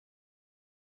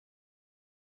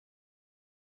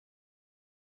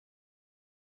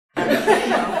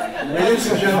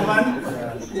Ladies and gentlemen,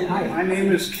 my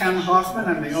name is Ken Hoffman.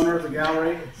 I'm the owner of the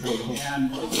gallery,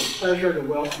 and it's a pleasure to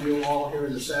welcome you all here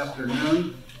this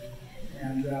afternoon.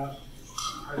 And I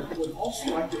would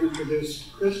also like to introduce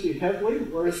Christy Headley.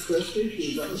 Where is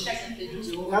Christy?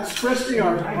 That's Christy,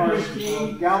 our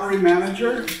gallery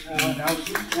manager. And we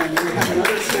have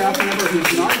another staff member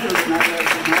who's not here tonight,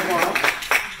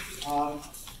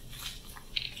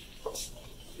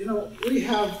 you know, we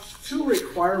have two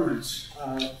requirements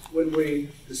when we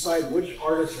decide which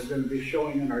artists are going to be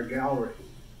showing in our gallery.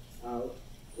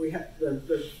 We have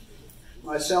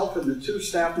myself and the two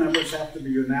staff members have to be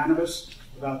unanimous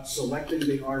about selecting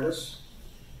the artists,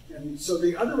 and so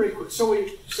the other so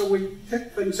we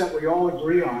pick things that we all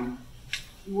agree on.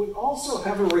 We also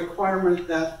have a requirement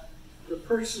that the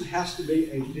person has to be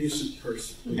a decent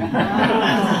person. And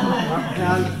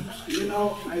you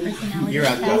know,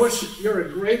 Lois, you're a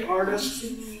great artist,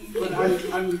 but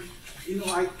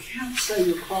I can't say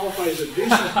you qualify as a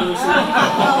decent person.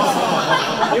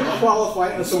 You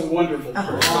qualify as a wonderful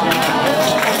person.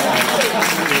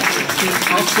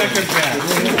 I'll second that.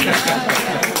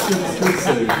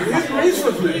 He agrees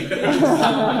with me. Be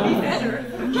better.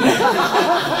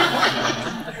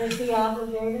 Is he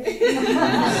obligated?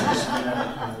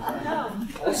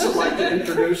 I'd also like to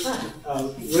introduce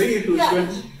Lee, who's going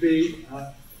to be,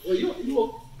 well, you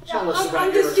will tell us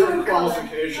about her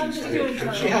qualifications.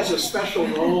 She has a special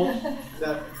role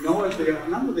that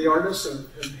none of the artists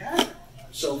have had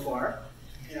so far,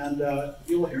 and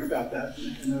you'll hear about that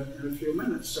in a few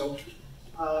minutes. So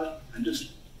I'm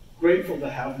just grateful to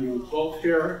have you both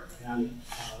here, and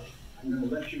I'm going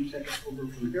to let you take it over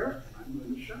from here. I'm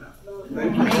going to shut up.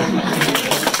 Thank you.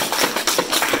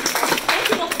 Thank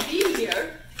you all for being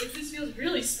here. This feels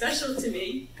really special to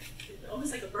me.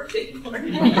 Almost like a birthday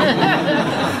party. I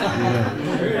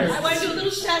want to do a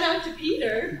little shout out to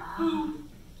Peter, who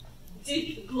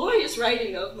did glorious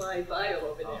writing of my bio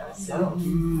over there. So,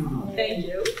 thank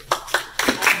you. It's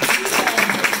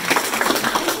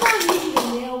not easy to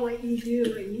nail what you do,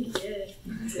 and you did.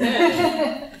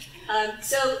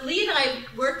 So Lee and I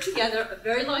worked together a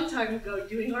very long time ago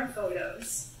doing our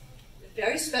photos. A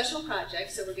very special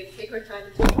project, so we're going to take our time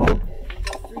to talk about it and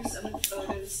go through some of the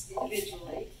photos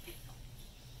individually.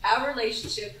 Our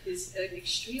relationship is an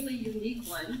extremely unique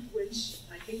one, which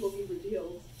I think will be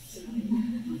revealed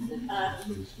tonight.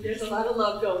 There's a lot of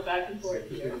love going back and forth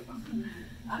here.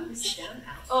 I'm going to sit down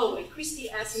now. Oh, and Christy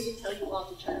asked me to tell you all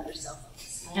to turn off your cell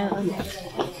phones.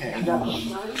 Okay.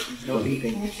 No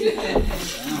eating.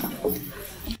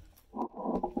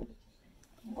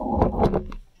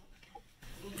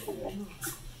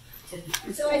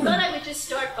 So I thought I would just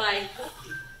start by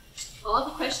all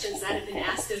the questions that have been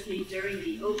asked of me during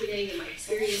the opening and my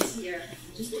experience here.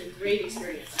 It's just been a great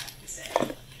experience, I have to say.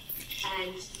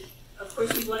 And of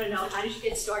course, we want to know, how did you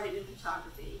get started in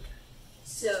photography?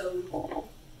 So,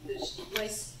 just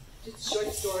a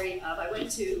short story of,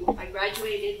 I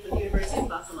graduated from the University of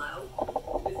Buffalo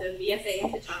with a BFA in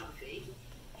photography.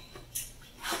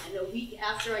 And a week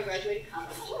after I graduated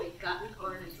college, I got in a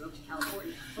car and I drove to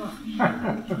California.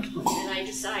 And I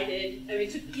decided,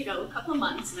 it took a couple of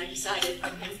months, and I decided,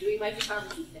 okay, I'm doing my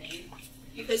photography thing.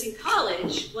 Because in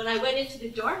college, when I went into the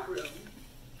dark room,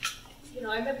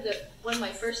 I remember one of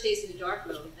my first days in the dark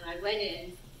room, and I went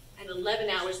in, and 11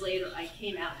 hours later, I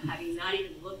came out having not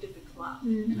even looked at the clock.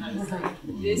 And I was like,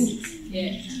 this is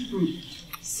it.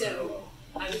 So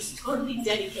I was totally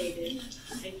dedicated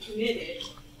and committed.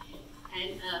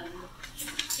 And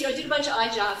I did a bunch of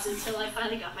odd jobs until I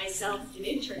finally got myself an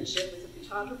internship with a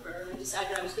photographer, and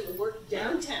decided I was going to work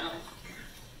downtown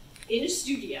in a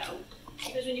studio.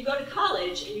 Because when you go to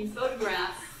college and you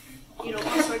photograph,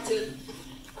 all sorts of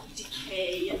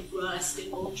decay and rust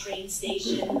and old train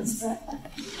stations, then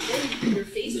you're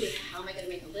faced with, how am I going to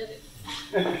make a living?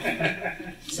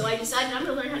 So I decided I'm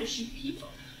going to learn how to shoot people,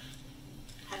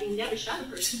 having never shot a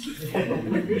person before.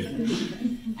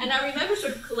 And I remember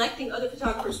sort of collecting other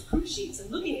photographers' proof sheets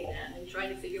and looking at them and trying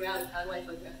to figure out, how do I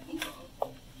photograph people?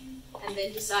 And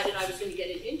then decided I was going to get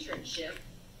an internship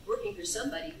working for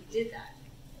somebody who did that.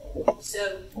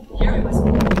 So here I was,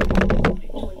 like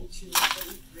 22,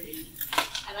 23,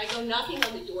 and I go knocking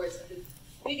on the doors of the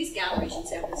biggest galleries in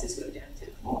San Francisco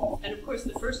downtown. And of course,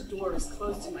 the first door is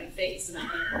closed in my face, and I'm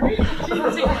like, I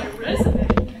didn't take my resume.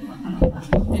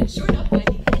 And sure enough, by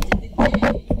the end of the day,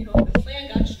 the plan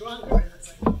got stronger, and I was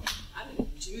like, I'm going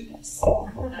to do this.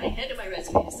 And I handed my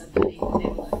resume to somebody, and they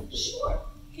were like, sure,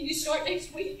 can you start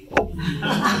next week? I was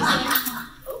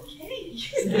like, okay.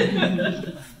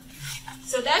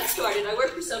 So that started. I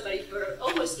worked for somebody for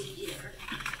almost a year,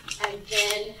 and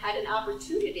then had an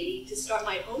opportunity to start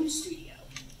my own studio.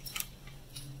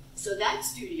 So that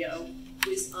studio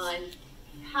was on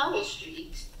Powell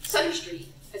Street, Sutter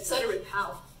Street, at Sutter and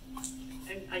Powell.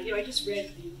 And I just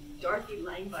read the Dorothy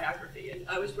Lang biography, and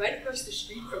I was right across the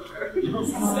street from her. I didn't know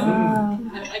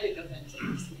that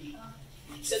until recently.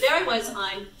 So there I was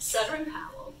on Sutter and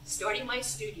Powell, starting my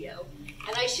studio,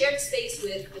 and I shared space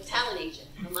with a talent agent,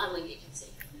 a modeling agency.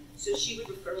 So she would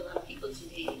refer a lot of people to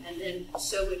me, and then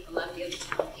so would a lot of the other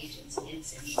talent agents in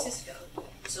San Francisco.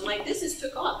 So my business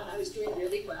took off, and I was doing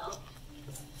really well.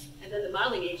 And then the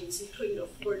modeling agency couldn't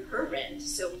afford her rent,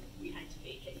 so we had to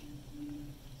vacate.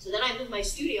 So then I moved my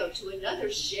studio to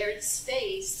another shared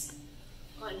space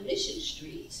on Mission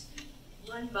Street,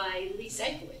 run by Lee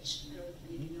Sankiewicz. I don't know if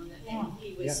any of you know that name.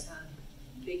 He was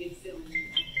big in film.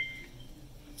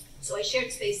 So I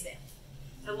shared space there.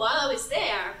 And while I was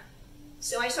there,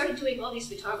 so I started doing all these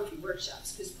photography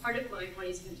workshops, because part of my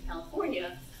wanting to come to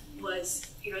California was,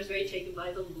 I was very taken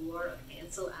by the lure of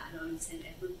Ansel Adams and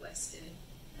Edward Weston.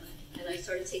 And I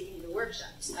started taking the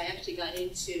workshops. I actually got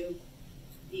into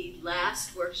the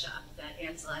last workshop that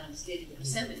Ansel Adams did in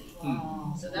Yosemite.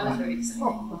 So that was very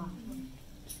exciting.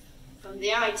 From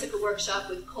there, I took a workshop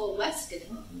with Cole Weston,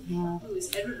 who is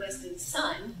Edward Weston's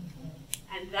son,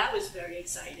 and that was very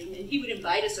exciting. And he would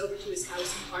invite us over to his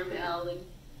house in Carmel, and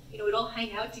we'd all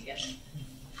hang out together.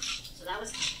 So that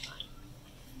was kind of fun.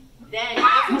 Then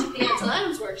after I took the Ansel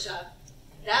Adams workshop,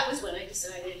 that was when I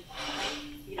decided,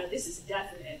 this is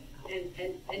definite.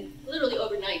 And literally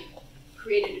overnight,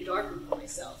 created a darkroom for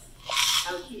myself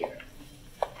out here.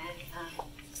 And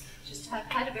just have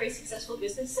had a very successful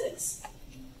business since.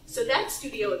 So that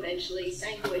studio eventually,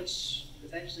 Sankiewicz,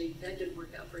 that didn't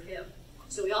work out for him.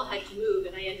 So we all had to move,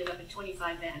 and I ended up at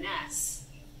 25 Van Ness,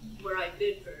 where I've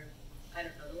been for,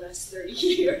 the last 30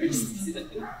 years.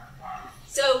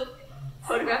 So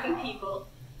photographing people,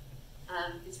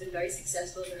 it's been very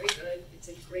successful, very good. It's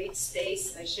a great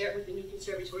space. I share it with the New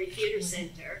Conservatory Theater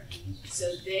Center.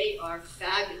 So they are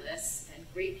fabulous and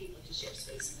great people to share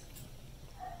space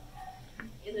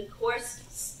with. In the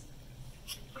course, I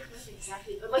can't remember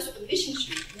exactly, it was with Mission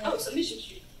Street. Oh, so Mission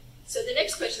Street. So the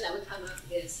next question that would come up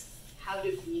is, how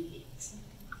do we meet?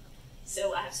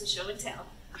 So I have some show and tell.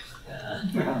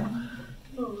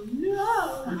 Oh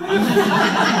no!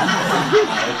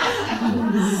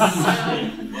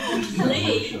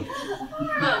 Lee.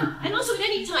 And also at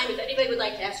any time, if anybody would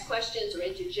like to ask questions or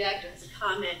interject or has a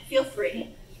comment, feel free.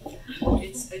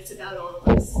 It's about all of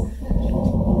us.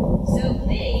 So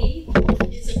Lee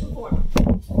is a performer,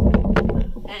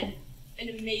 and an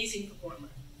amazing performer.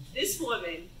 This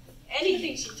woman,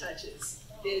 anything she touches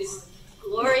is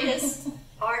glorious,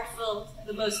 artful,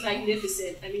 the most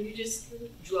magnificent. I mean, you just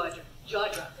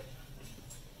jaw-dropping.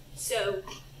 So,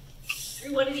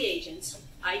 through one of the agents,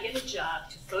 I get a job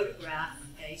to photograph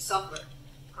a software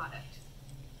product.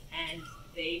 And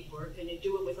they were going to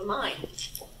do it with a mime.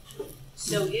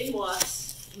 So in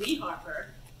walks Lee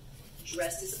Harper,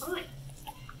 dressed as a mime.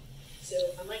 So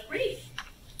I'm like, great.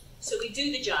 So we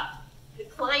do the job. The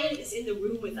client is in the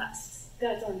room with us.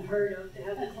 That's unheard of, to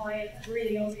have the client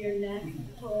breathing over your neck.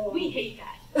 Oh. We hate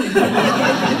that.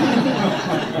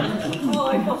 Oh,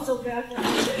 I felt so bad for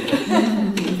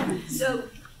you. So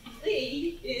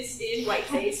Lee is in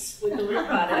whiteface with the little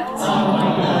product.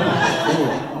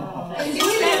 And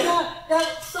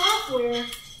that software,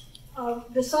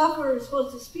 the software was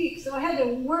supposed to speak, so I had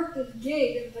to work this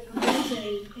gig at the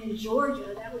convention in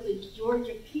Georgia. That was a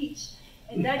Georgia peach.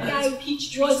 And that guy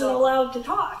wasn't allowed to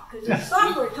talk, because the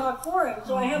software talked for him.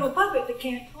 So I have a puppet that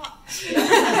can't talk.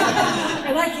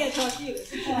 And I can't talk either.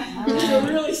 It's a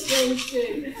really strange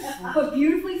thing. But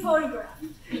beautifully photographed.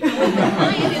 With the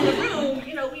client in the room,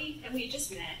 we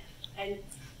just met. And,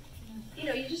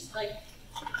 you just like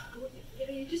look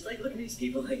at these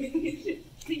people like,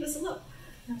 leave us alone.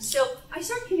 So I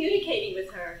start communicating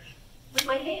with her with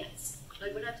my hands.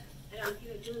 Like when I'm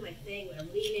doing my thing, when I'm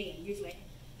leaning and using my hands.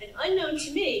 And unknown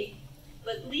to me,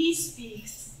 but Lee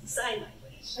speaks sign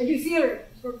language. I do theater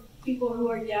for people who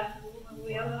are deaf.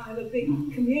 I have a big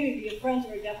community of friends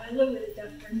who are deaf. I live with a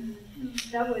deaf person.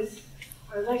 That was,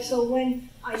 so when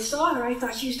I saw her, I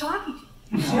thought she was talking to me.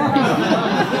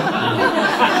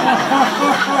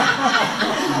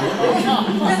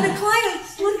 And the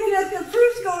client's looking at the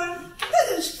proofs going,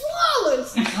 this is flawless!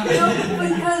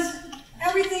 Because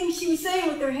everything she was saying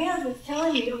with her hands was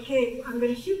telling me, okay, I'm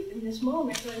going to shoot in this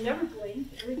moment. So I never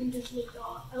blinked. Everything just looked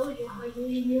all elegant, like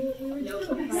we knew what we were doing.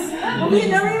 But we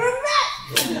had never even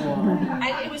met!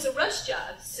 And it was a rush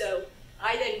job, so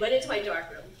I then went into my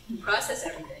darkroom, processed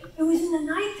everything. It was in the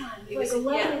nighttime. It was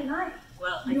like 11 at night.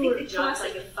 Well, I think the job's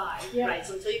like at 5, right?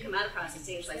 So until you come out of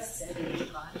processing, it's like 7, 8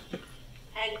 o'clock.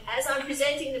 And as I'm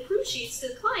presenting the proof sheets to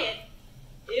the client,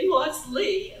 in walks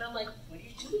Lee, and I'm like, what are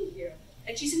you doing here?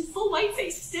 And she's in full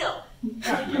whiteface still. And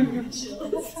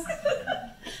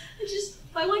just,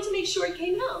 I wanted to make sure it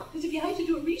came out, because if you had to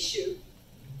do a reshoot,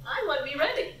 I want to be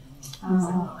ready. I was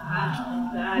like,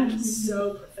 wow, that is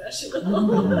so professional.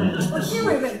 Well, she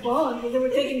would have been bummed, because it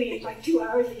would take me like 2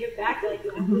 hours to get back like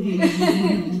that.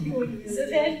 So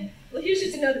then, well, here's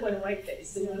just another one in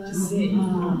whiteface, so you can just see.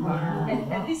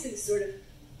 And this is sort of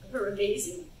her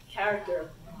amazing character.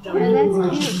 Yeah,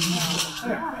 that's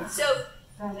cute. So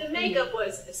the makeup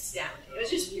was astounding. It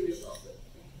was just beautiful.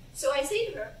 So I say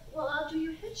to her, well, I'll do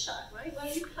your headshot, right? Why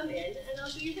don't you come in and I'll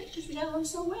do your headshot, because we got along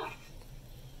so well.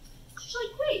 She's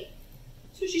like, great.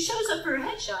 So she shows up for her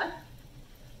headshot.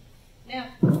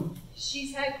 Now,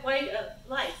 she's had quite a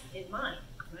life in mind,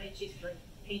 right? She's like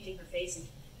painting her face, and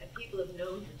people have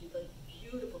known her to do like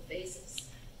beautiful faces.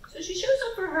 So she shows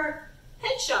up for her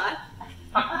headshot,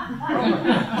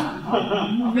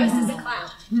 dressed as a clown.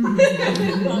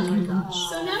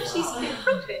 So now she's Kid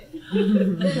Crumpet.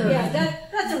 Yeah,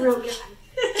 that's a real guy.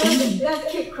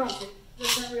 That's Kid Crumpet.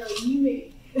 That's not really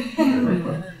me.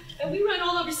 And we run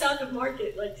all over South of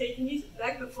Market, like taking these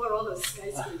back before all those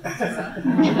skyscrapers.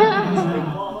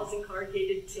 Walls and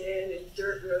corrugated tin and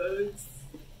dirt roads.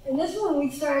 And this one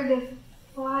we started to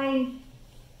find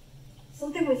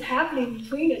something was happening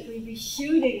between us. We'd be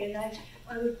shooting, and I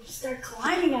would start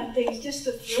climbing on things just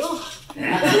to thrill her.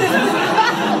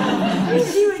 And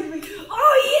she would be,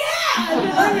 oh yeah! And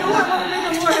I knew I wanted to make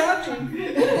her more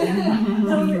happy.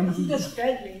 So she just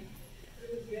fed me. It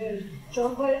was good. So,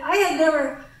 but I had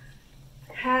never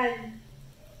had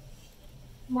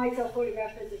myself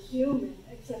photographed as a human,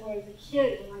 except when I was a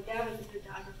kid, when my dad was a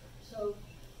photographer. So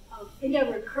it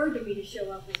never occurred to me to show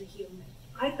up as a human.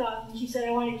 I thought when she said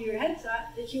I wanted to do your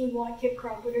headshot that she would want Kip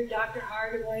Crumpet or Dr.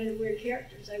 Hart or one of the weird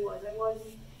characters I wasn't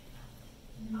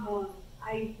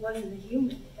a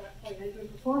human at that point. I'd been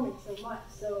performing so much,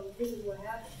 so this is what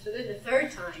happened. So then the third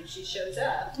time she shows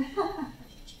up,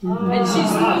 and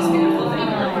she's the most beautiful thing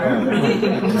ever.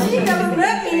 She never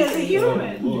met me as a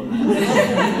human.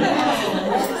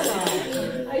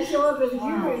 I show up as a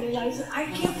human, and I said, I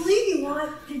can't believe you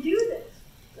want to do this.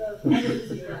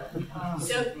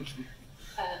 So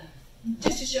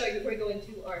just to show you, we're going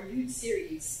to our Nude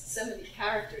series, some of the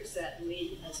characters that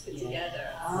Lee has put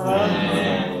together.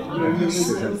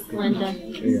 Glenda.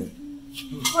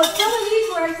 Well, some of these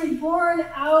were actually born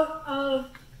out of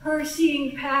her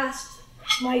seeing past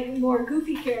my more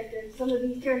goofy characters. Some of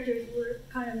these characters were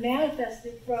kind of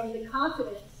manifested from the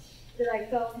confidence that I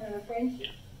felt in our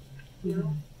friendship. You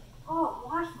know? Oh,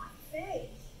 wash my face.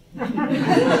 That's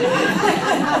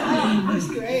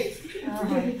great.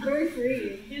 Very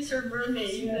free. Here's her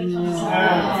mermaid. And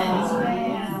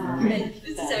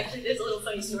this is actually, there's a little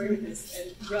funny story with this,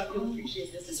 and Rob, you'll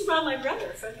appreciate this. This is Rob, my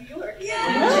brother from New York.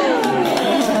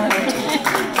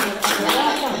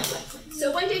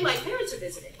 So one day my parents are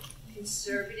visiting.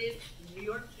 Conservative New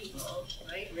York people,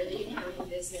 right? Really important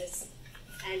business.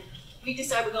 And we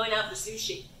decide we're going out for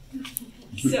sushi.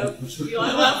 So we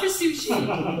all go out for sushi,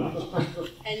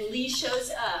 and Lee shows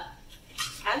up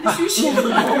at the sushi bar.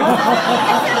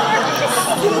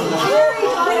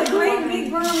 Carried by a great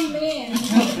big burly man.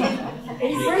 And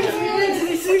he brings me into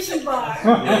the sushi bar.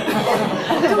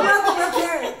 Come out to my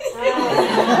parents.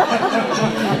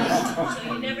 So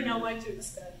you never know what to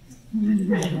expect.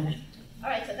 All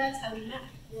right, so that's how we met.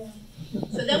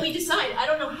 So then we decide, I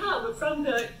don't know how, but from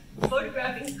the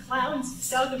photographing clowns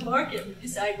south of Market, we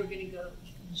decide we're going to go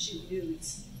shoot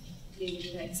nudes in the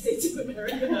United States of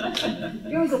America.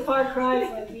 It was a far cry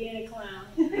from being a clown.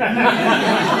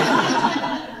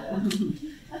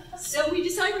 So we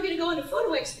decide we're going to go on a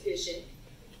photo expedition,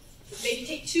 maybe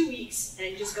take 2 weeks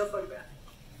and just go photographing.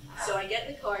 So I get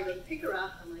in the car, I go to pick her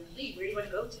up, I'm like, Lee, where do you want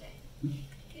to go today?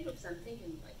 You know, I'm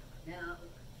thinking like Cornell, or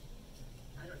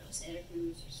I don't know, Santa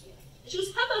Cruz or Seattle. And she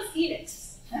goes, how about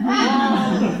Phoenix? I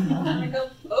go,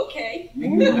 okay.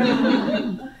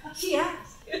 She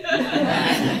asked.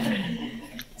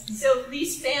 So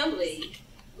Lee's family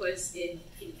was in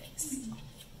Phoenix.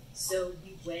 So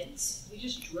we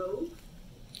just drove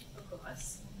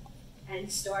across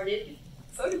and started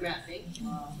photographing.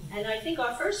 And I think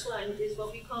our first one is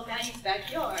what we call Maddie's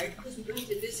backyard, because we're going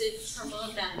to visit her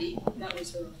mom, Maddie. That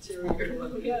was her ulterior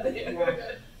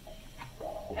motive.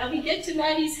 And we get to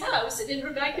Maddie's house, and in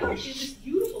her backyard, she has this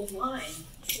beautiful wine.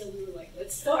 So we were like,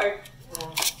 let's start.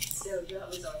 So that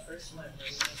was our first one.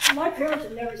 My parents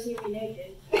have never seen me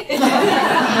naked. Wow.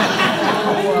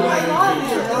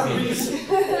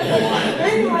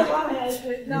 Maybe my mom has,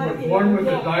 but not you. Born with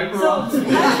a diaper on.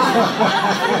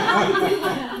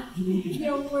 You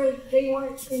know, where they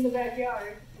weren't in the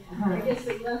backyard. I guess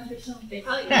they left or something. They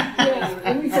probably Yeah,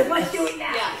 and we said, let's do it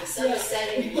now. Yeah, the sun was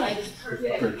setting, the light was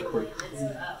perfect.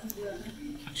 Yeah.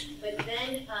 But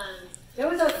then, That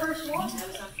was our first one. that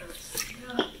was our first.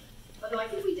 Although I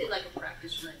think we did like a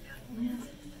practice run down.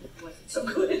 It wasn't so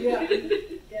good. Yeah.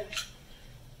 Yeah.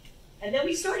 And then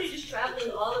we started just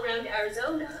traveling all around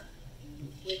Arizona,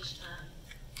 which,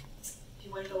 do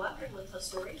you want to go up here and tell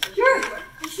stories? Sure.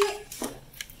 Let's see it.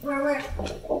 Where?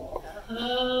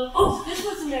 Oh, this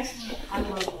was the next one. I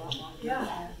love that one.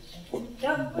 Yeah.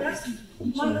 That's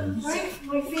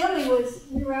my family was,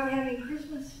 we were out having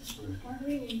Christmas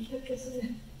party and we took this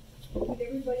in with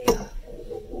everybody out.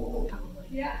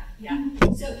 Yeah. Yeah.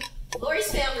 So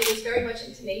Lori's family is very much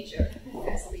into nature,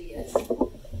 as Lee is.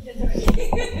 That's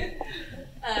right.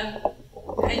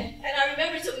 And I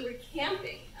remember, so we were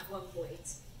camping at one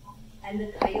point, and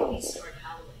the coyotes started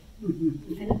howling.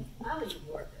 And I was a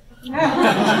worker.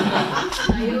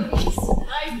 Coyotes,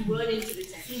 I run into the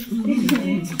tent.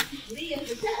 Lee and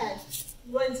her dad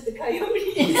run to the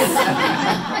coyotes.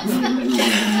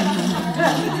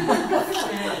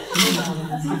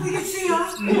 We can see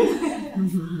us.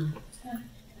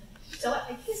 So I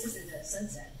think this is in the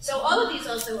sunset. So all of these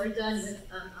also are done with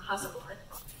a Hasselblad.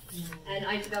 And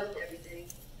I developed everything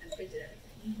and printed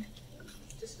everything.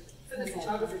 Just for the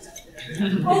photographers out there.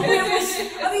 Oh, a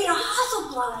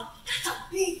Hasselblad, that's a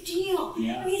big deal.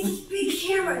 Yeah. I mean, it's this big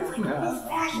camera, it's like old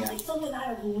fashioned, like something out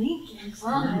of Lincoln.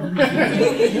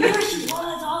 Here she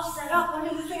was, all set up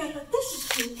under the thing. I thought, this is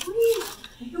so real.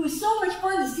 It was so much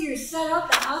fun to see her set up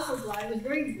the Hasselblad. It was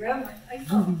very reverent. I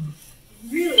felt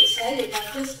really excited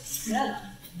about this setup.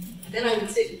 Then I would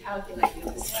sit and calculate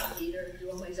the scout meter, do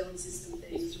all my zone system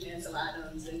things, do Mansell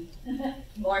atoms, and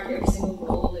mark every single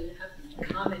roll, and have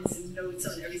comments and notes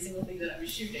on every single thing that I was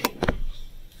shooting.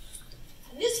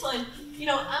 And this one,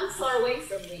 I'm far away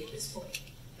from Lee at this point,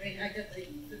 right? I got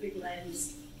the big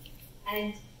lens,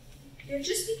 and there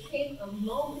just became a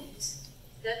moment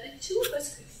that the two of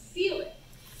us could feel it.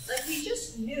 Like we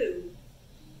just knew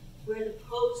where the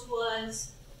pose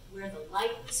was, where the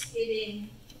light was hitting,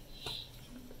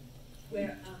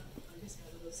 where, I just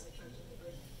got a little sidetracked on the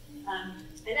bird.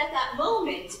 And at that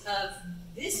moment of,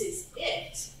 this is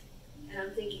it, and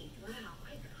I'm thinking, wow,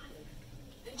 I got it.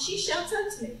 And she shouts out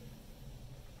to me.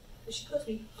 And she calls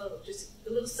me Po. Just a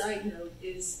little side note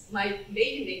is, my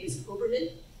maiden name is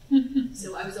Oberman,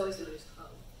 so I was always known as Po.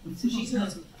 So she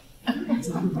calls me Po.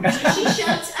 So she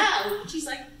shouts out, she's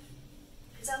like,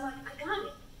 because I'm like, I got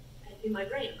it. And in my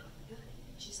brain, I'm like, I got it.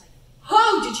 And she's like,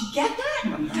 oh, did you get that?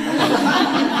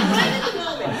 Right at the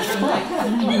moment. And I'm like,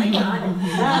 oh, I got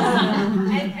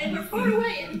it. And we're far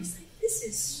away, and it's like, this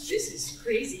is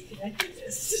crazy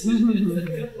connectedness.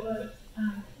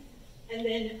 And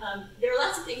then there are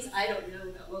lots of things I don't know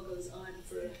about what goes on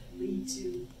for Lee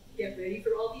to get ready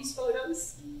for all these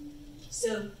photos.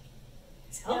 So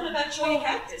tell them about Choya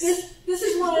Cactus. This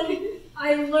is when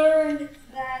I learned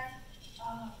that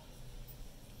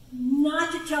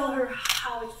not to tell her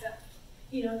how it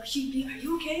felt. She'd be, are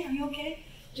you okay? Are you okay?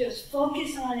 Just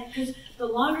focus on it, because the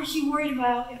longer she worried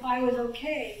about if I was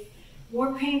okay,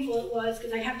 more painful it was,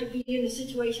 because I have to be in the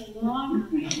situation longer.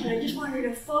 And I just wanted her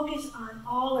to focus on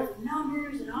all her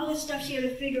numbers and all this stuff she had to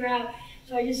figure out.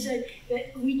 So I just said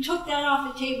that we took that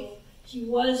off the table. She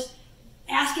was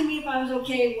asking me if I was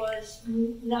okay, was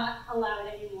not allowed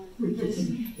anymore. We just,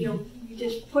 we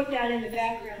just put that in the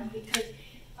background, because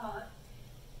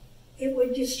it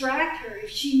would distract her if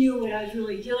she knew what I was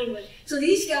really dealing with. So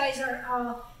these guys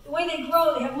are, the way they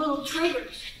grow, they have little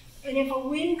triggers. And if a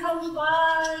wind comes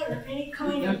by, or any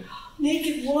kind of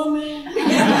naked woman,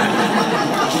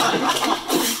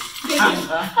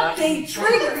 they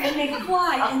trigger and they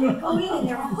fly and they go in and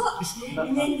they're hooks.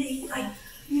 And then they,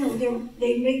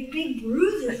 they make big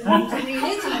bruises. I mean,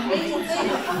 it's an amazing thing.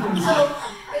 So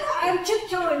I'm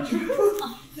tiptoeing through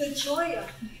the Choya.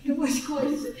 It was quite,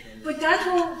 but that's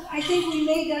when I think we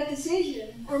made that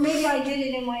decision, or maybe I did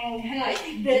it in my own head,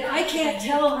 that I can't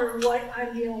tell her what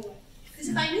I'm dealing with. Because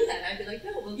if I knew that, I'd be like,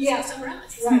 no, we'll just go somewhere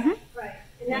else. Right, right.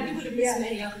 And that would have missed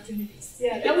many opportunities.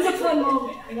 Yeah, that was a fun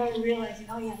moment. I started realizing,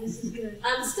 oh yeah, this is good.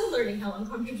 I'm still learning how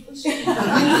uncomfortable she is.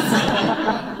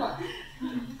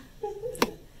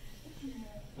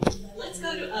 Let's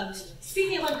go to,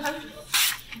 speaking of uncomfortable,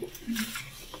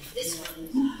 this one.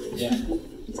 Yeah.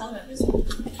 Tell them about this one.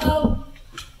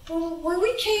 When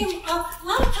we came up, a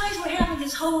lot of times what happens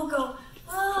is home will go,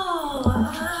 oh,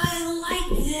 I like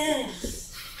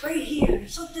this, right here,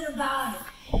 something about it.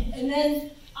 And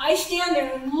then I stand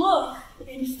there and look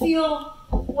and feel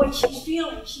what she's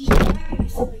feeling. She's reacting to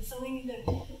something that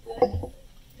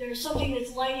there's something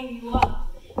that's lighting you up.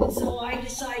 And so I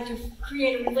decide to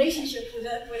create a relationship with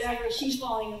whatever she's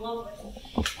falling in love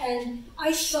with. And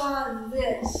I saw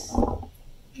this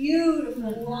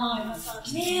beautiful line. I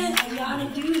thought, man, I gotta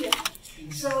do that.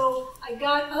 So I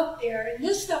got up there, and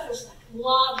this stuff is like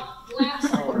lava, glass.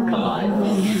 I don't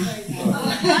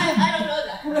know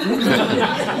that.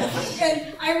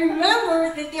 And I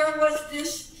remember that there was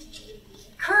this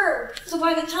curve. So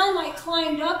by the time I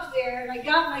climbed up there and I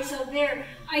got myself there,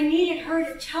 I needed her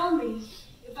to tell me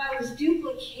if I was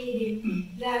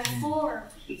duplicating that form.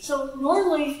 So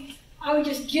normally I would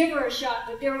just give her a shot,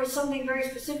 but there was something very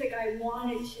specific I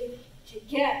wanted to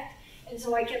get. And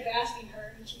so I kept asking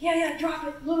her, and she, yeah, drop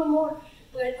it a little more.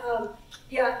 But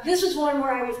yeah, this was one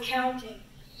where I was counting.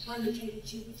 1 potato,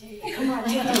 2 potato, come on,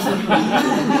 take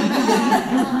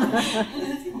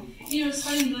You know, it's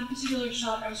funny, in that particular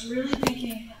shot, I was really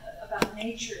thinking about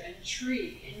nature and a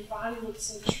tree, and your body looks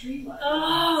so tree-like.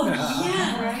 Oh,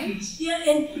 yeah. Right? Yeah,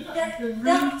 and that would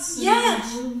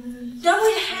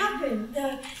happen.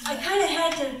 I kind of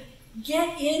had to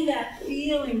get in that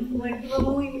feeling when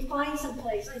we would find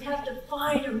someplace. I'd have to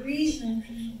find a reason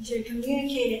to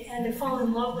communicate it and to fall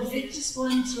in love with it. It just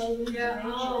blends right into Yeah.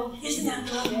 nature. Oh, isn't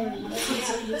that lovely?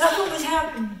 Yeah. That's what was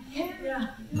happening.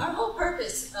 Yeah. Our whole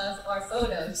purpose of our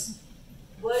photos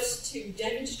was to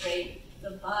demonstrate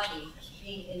the body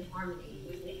being in harmony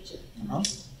with nature.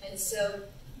 And so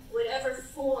whatever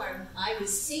form I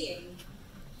was seeing,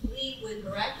 Lee would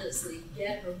miraculously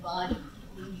get her body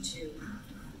into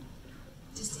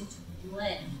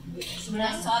blend. So when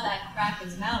I saw that crack in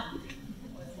the mountain,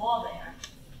 or the wall there,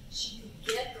 she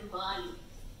could get her body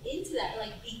into that,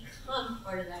 like become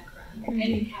part of that crack. And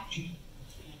you captured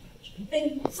it.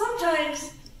 And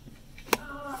sometimes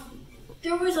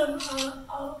there was a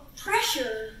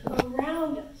pressure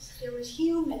around us. There was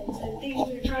humans and things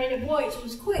we were trying to avoid. So it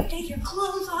was quick, take your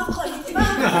clothes off, like it's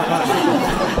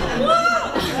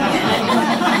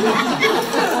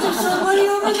There's somebody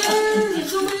over there.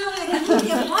 There's somebody over there. And we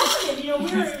get positive. You know,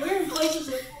 we're in places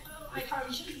that I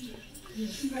probably shouldn't be.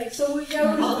 Right. So there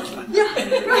was,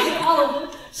 yeah, right, all of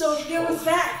them. So there was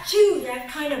that too. That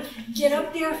kind of get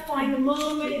up there, find the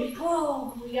moment, and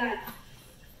oh, we got it.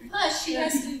 Plus, she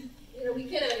has to, you know, we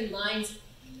can't have any lines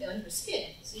on her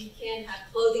skin. So you can't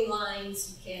have clothing lines,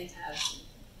 you can't have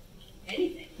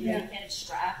anything. You know, you can't have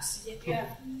straps.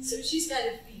 Yeah. So she's got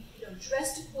to be, you know,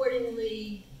 dressed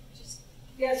accordingly. Just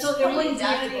So there totally wouldn't be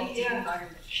adaptable any, to the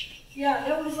environment.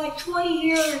 Yeah, it was like 20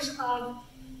 years of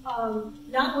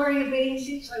not wearing a bathing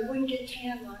suit so I wouldn't get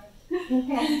tan lines.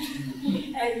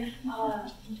 and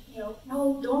you know,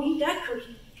 no, don't eat that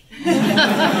cookie.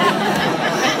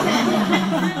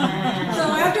 So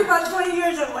after about 20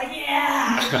 years, I'm like,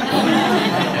 yeah.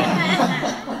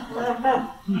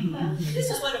 This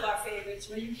is one of our favorites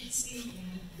where you can see,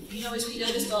 you know, as we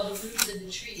noticed all the roots of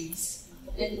the trees,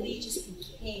 and Lee just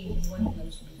became one of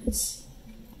those roots.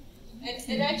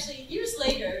 And actually, years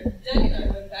later, Doug and I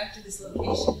went back to this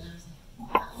location, and I was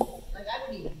like, wow, like I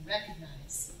wouldn't even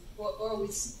recognize, or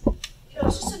was, you know, it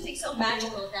was just something so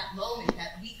magical at that moment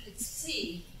that we could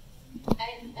see.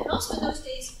 And also in those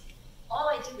days, all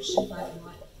I did was shoot black and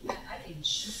white. I didn't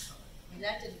shoot color. I mean,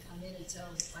 that didn't come in until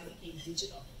I became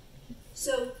digital.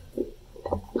 So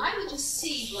I would just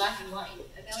see black and white,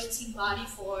 and I would see body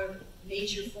form,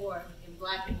 nature form in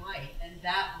black and white, and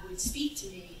that would speak to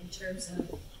me in terms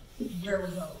of where we're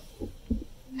going.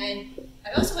 And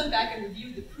I also went back and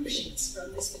reviewed the proof sheets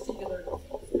from this particular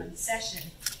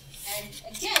session. And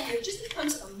again, there just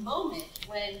becomes a moment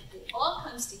when it all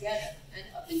comes together. And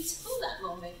up until that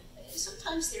moment,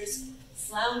 sometimes there's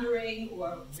floundering,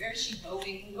 or where's she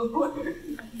going, or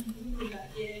moving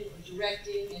back in, or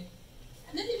directing.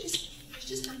 And then there's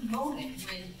just a moment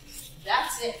when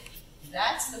that's it.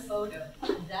 That's the photo.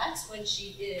 That's when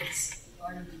she is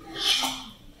part of the group.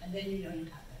 And then you know you have it.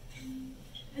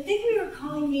 I think we were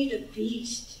calling me the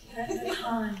beast at the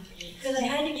time, because I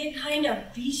had to get kind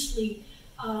of beastly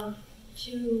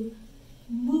to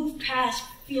move past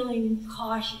feeling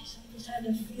cautious. I just had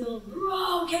to feel,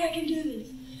 oh, okay, I can do this.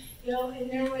 You know, and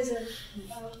there was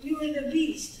we were the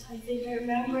beast. I think I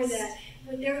remember that.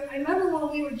 But I remember when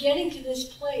we were getting to this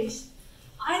place,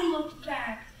 I looked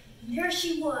back, and there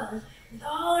she was, with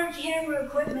all her camera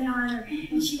equipment on her,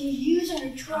 and she was using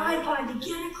her tripod to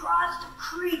get across the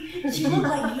creek. She looked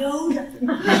like Yoda.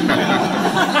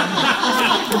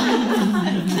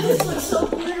 This was so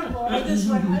beautiful. I just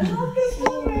went, I love this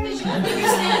woman. You have to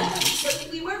understand, so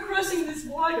we were crossing this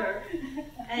water,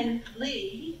 and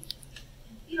Lee,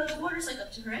 you know, the water's like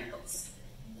up to her ankles.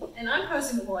 And I'm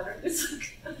crossing the water, it's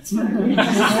like, that's my and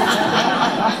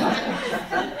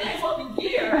fucking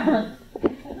gear.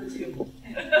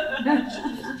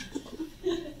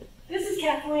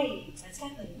 Kathleen. That's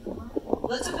Kathleen.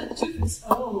 Let's talk about the Tufas.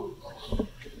 Oh,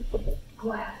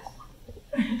 glass.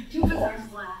 Tufas are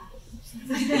glass.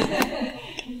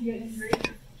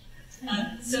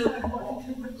 So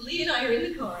Lee and I are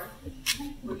in the car.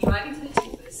 We're driving to the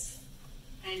Tufas,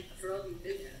 and for all you've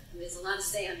been there, there's a lot of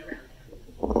sand around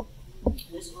there. And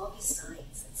there's all these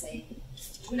signs that say,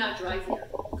 "Do not drive there.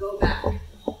 Go back."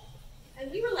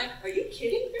 And we were like, "Are you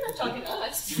kidding? You're not talking to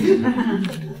us.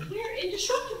 We're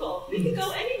indestructible. We could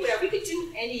go anywhere. We could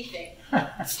do anything.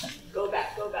 Go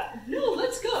back, go back. No,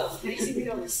 let's go." Next thing we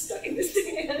know, we're stuck in the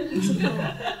sand.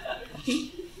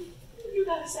 You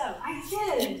got us out. I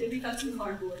did. Then we got some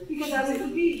cardboard. Because I was the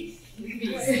beast.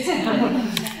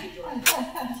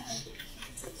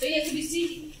 So yeah, so we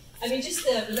see, I mean, just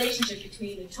the relationship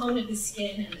between the tone of the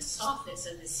skin and the softness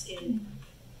of the skin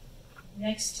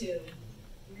next to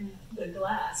the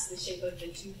glass, the shape of the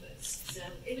Tufas. So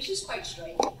it was just quite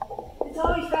striking. It's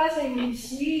always fascinating when you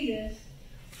see this,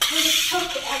 what it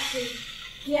took to actually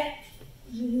get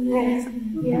this.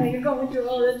 Yeah, you're going through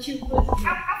all the Tufas.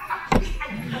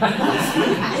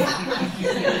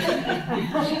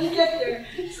 When you get there,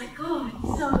 it's like, God,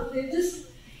 so they're just,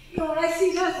 when I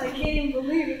see this, I can't even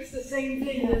believe it's the same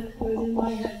thing that was in my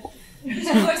head. Because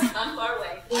of course, I'm far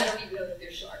away. I don't even know that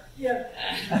they're sharp. Yeah.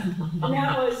 And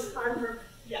that was Harper.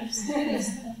 Yes.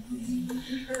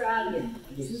 Her out of it.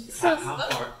 How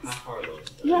far are those?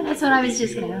 Yeah, that's what I was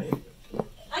just gonna ask.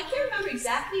 I can't remember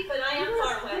exactly, but I am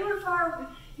far away. We were far,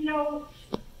 you know,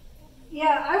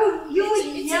 yeah, I would, you would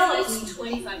yell at It's me.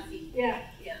 25 feet. Yeah,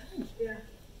 Yeah.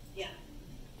 yeah,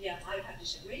 Yeah, I would have to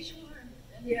say, raise your arm.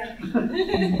 yeah.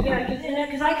 Yeah,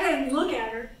 because I couldn't look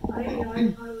at her. I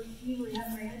would usually have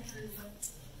my head turned.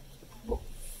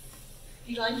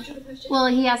 You going to the question? Well,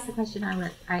 he asked the question I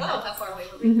went. Oh, how far away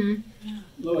were we? Mm-hmm.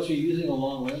 Lois, are you using a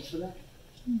long lens for that?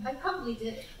 I probably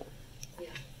did it. Yeah.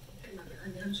 I remember. I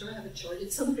mean, I'm sure I have it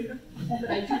charted somewhere, but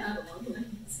I do have a long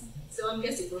lens. So I'm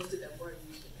guessing most of them weren't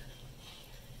used in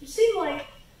that. It seemed like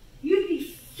you'd be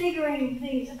figuring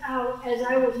things out as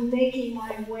I was making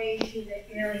my way to the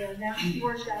area, and that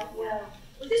worked out well.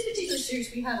 With this particular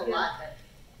series, we have a lot that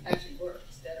actually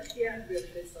works, that are Yeah. really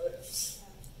good photos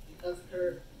of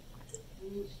her.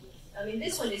 I mean,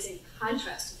 this one is in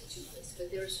contrast to the Tufas,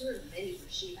 but there are sort of many where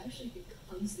she actually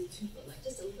becomes the Tufa, like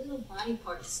just a little body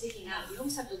part sticking out. You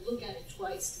almost have to look at it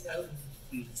twice to go,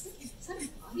 is that a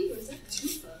body or is that a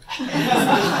Tufa?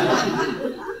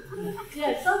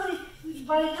 Yeah, something,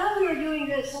 by the time we were doing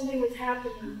this, something was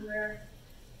happening where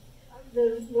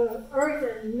the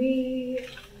Earth and me and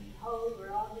Cove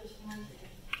were all just one thing.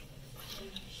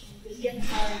 Just getting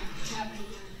tired of happening.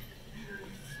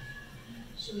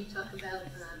 Should we talk about,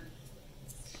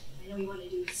 I know we want to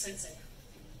do sunset,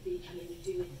 the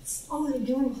dunes. Oh, they're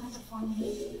doing such a fun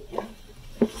thing.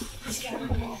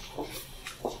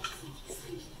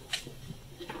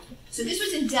 So this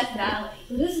was in Death Valley.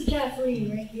 So this is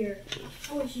Kathleen right here.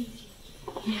 Oh, she's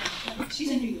Yeah,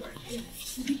 she's in New York.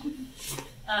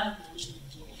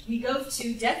 We go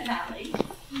to Death Valley,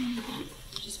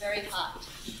 which is very hot.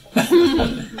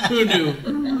 Who knew?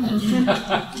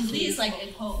 Lee is like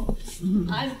at home.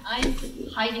 I'm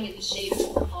hiding in the shade of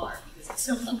the car because it's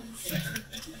so hot.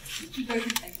 Very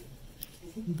protected.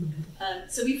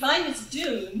 So we find this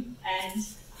dune, and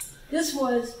This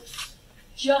was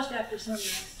just after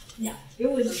sunrise. yeah, It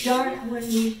was dark when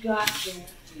we got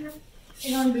there.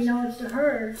 And unbeknownst to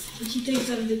her, when she thinks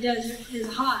of the desert as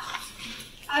hot,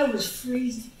 I was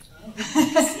freezing.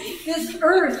 This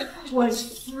earth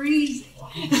was freezing.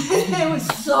 It was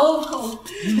so cold.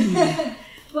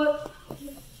 But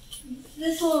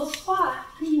this little spot,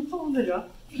 Can you fold it up?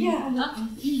 yeah,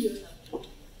 you do it.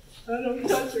 I don't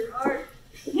touch her art.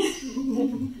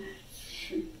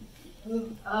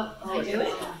 I do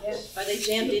it. Are they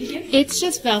jammed in here? It's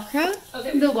just Velcro. Oh,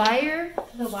 The wire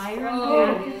on the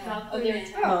back is Velcro. Oh, they're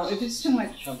Oh, if it's too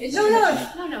much. It's No, no.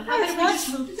 no, How about we just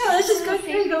move this? no, this is good.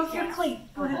 Here you go. You're clean.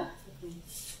 Go ahead.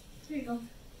 Here you go.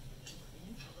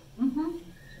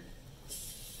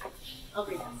 I'll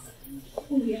bring that.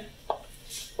 Oh, yeah.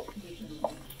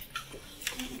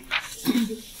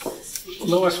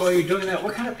 Lois, while you're doing that,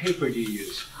 what kind of paper do you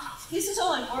use? This is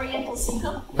all an Oriental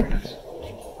seagull. Very nice.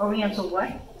 Oriental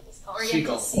what?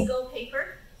 Oriental seagull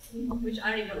paper, which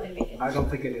I don't even know if they make it. I don't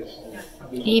think it is.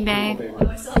 eBay. Oh,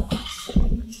 I saw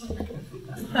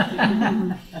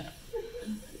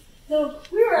So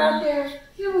we were out there.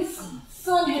 It was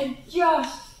sun had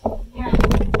just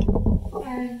happened,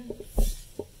 and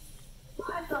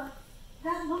I thought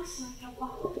that looks like a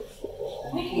bottle.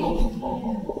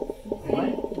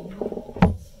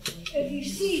 If you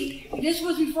see, this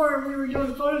was before we were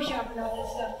doing Photoshop and all that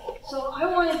stuff. So I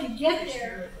wanted to get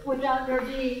there without there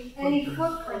being any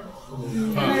footprints.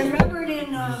 And I remembered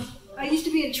I used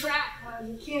to be in track when I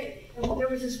was a kid, and there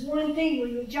was this one thing where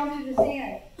you would jump through the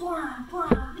sand, blah, blah,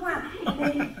 blah, and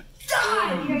then you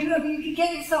dive. You could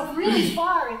get yourself really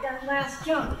far at that last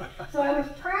jump. So I was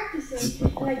practicing,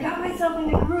 and I got myself in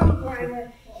the groove where I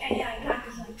went, yeah, I got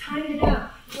this. I timed it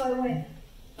out. So I went,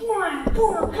 blah,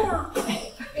 blah, blah,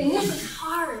 and this is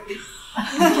hard.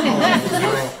 Just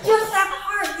that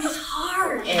part is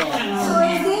hard. So I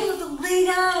was able to lay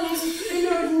down, and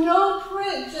there was no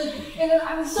prints, and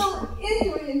I was so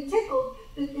into it and tickled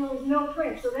that there was no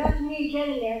print. So that's me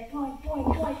getting there, point, point,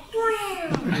 point,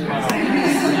 bam!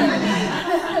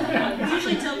 I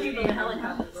usually tell people the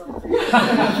helicopter broke. So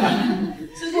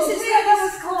this is that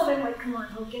was cold. I'm like, come on,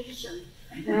 I'll get the shot.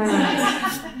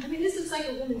 I mean, this looks like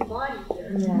a woman's body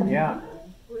here. Yeah.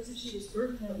 Or is it she was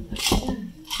birthed from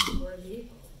or a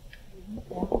maple?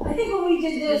 I think when we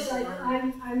did this, I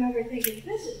remember thinking,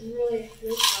 this is really a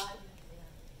good body.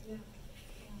 Yeah.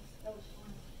 That was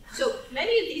fun. So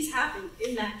many of these happened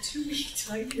in that 2-week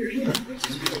time period, which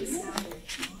is really astounding.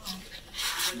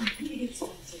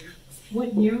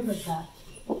 What year was that?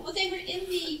 Well, they were in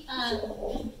the,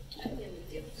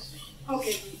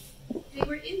 Okay. they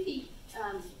were in the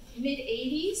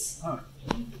mid-'80s,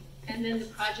 and then the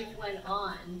project went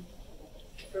on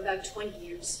for about 20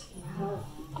 years. Wow.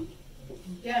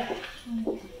 Yeah.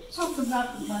 Talk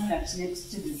about the one that's next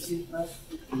to the Tufas,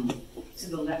 to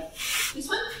the left. This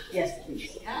one? Yes,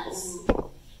 please. Yes.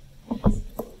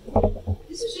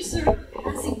 This was just sort of a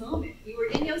passing moment. We were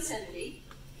in Yosemite.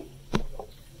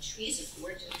 The trees are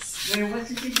gorgeous. Where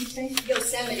was it, did you say?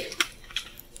 Yosemite.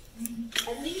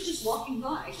 And they were just walking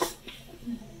by.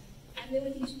 And there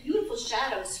were these beautiful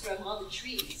shadows from all the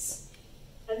trees.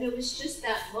 And there was just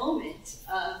that moment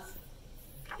of,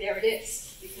 there it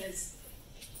is, because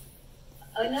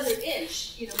another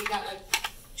inch, we got like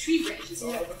tree branches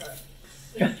all over her.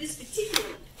 But at this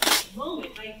particular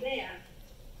moment right there,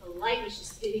 the light was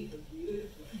just hitting her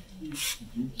beautifully.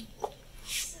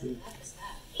 So that was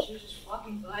that. She was just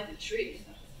walking by the tree.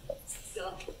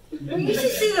 So, Well, you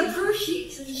should see the proof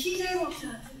sheets, and she's able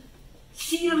to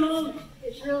see a moment.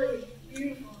 It's really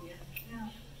beautiful. Yeah.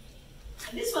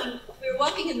 and this one, we were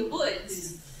walking in the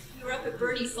woods. We were up at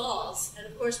Birdie Falls, and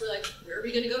of course we're like, where are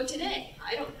we going to go today?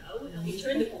 I don't know. And we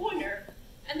turned the corner,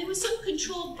 and there was some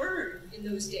controlled burn in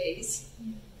those days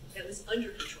that was under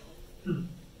control.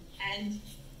 And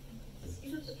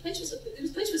the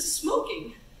place was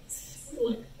smoking. We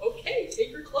were like, okay,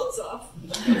 take your clothes off.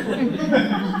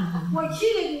 What she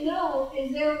didn't know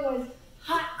is there was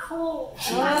hot coal. I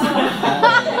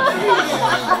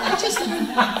just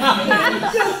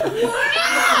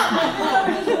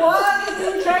What? We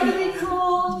were trying to be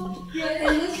cool. Yeah,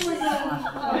 and this was I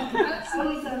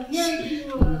was married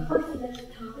to a person at the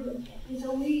time, and so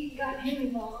we got him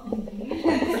involved.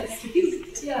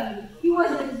 Yeah, he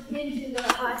wasn't into the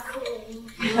hot coal.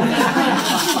 I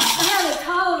had a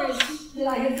tolerance that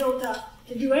I had built up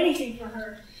to do anything for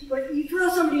her, but you throw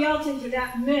somebody else into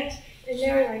that mix, and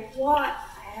they're like, what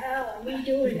the hell are we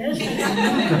doing this?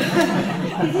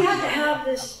 Because you have to have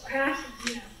this passion.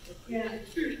 Yeah.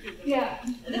 Yeah.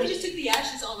 And then we just took the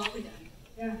ashes all over them.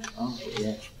 Yeah. Oh,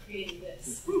 yeah. Creating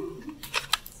this.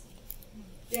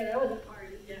 Yeah, that was a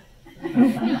party. Yeah.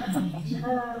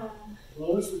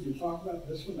 Lois, would you talk about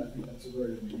this one? I think that's a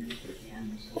very beautiful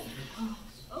one.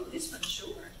 Oh, this one,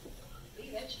 sure.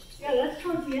 Big edge. Yeah, that's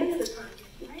towards the end of the project,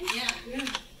 right? Yeah. Yeah.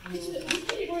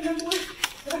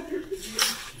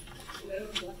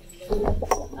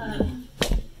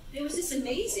 There was this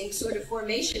amazing sort of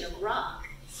formation of rock,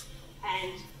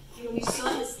 and we saw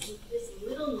this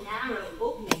little narrow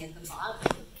opening at the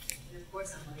bottom, and of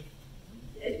course I'm like,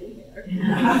 dead in there.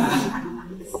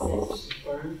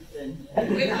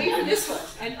 Wait for this one,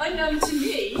 and unknown to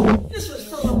me, this was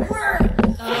full of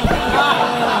worms.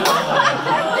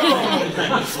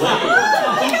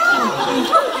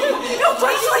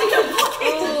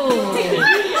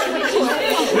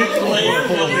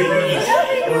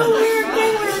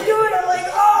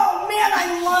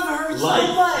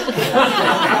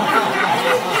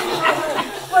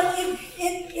 But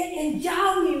it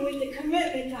endowed me with the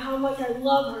commitment to how much I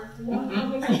love her, to how much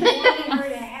I wanted her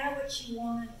to have what she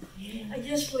wanted. I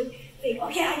just would think,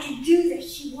 okay, I can do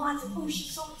this. She wants it. Oh,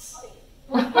 she's so excited.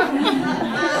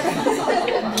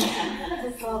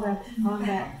 Let's call that on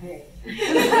that day.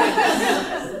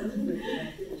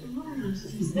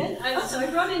 So I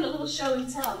brought in a little show and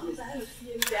tell because I have a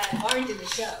few that aren't in the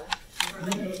show.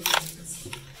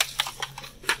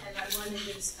 And I wanted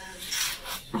this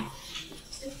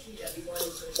sticky that we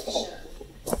wanted to show.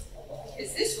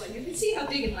 Because this one, you can see how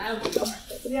big and loud we are.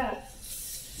 Yeah.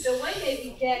 So one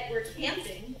day we're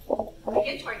camping, we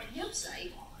get to our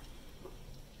campsite,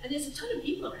 and there's a ton of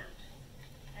people around.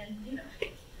 And, you know,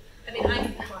 I mean,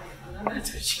 I'm quiet, but I'm not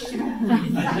touching you.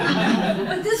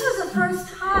 But this was the first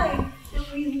time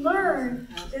that we learned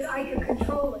that I could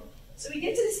control it. So we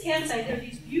get to this campsite, there are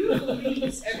these beautiful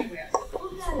leaves everywhere.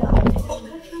 Hold that up.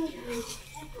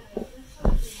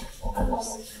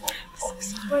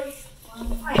 But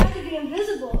I had to be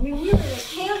invisible. I mean, we were in a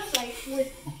campsite with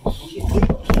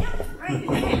people camping right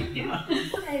there.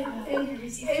 And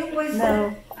it was,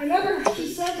 I remember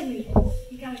she said to me,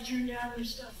 you gotta turn down your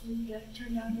stuff, and you gotta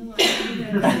turn down your light, you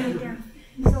gotta turn it down.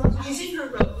 And so She's in her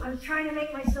robe. I was trying to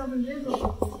make myself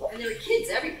invisible. And there were kids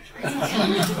everywhere. But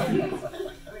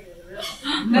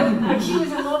she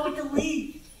was in love with the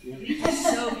leaves. It's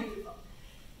so beautiful.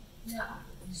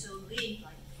 So Lee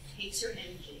takes her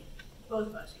energy, both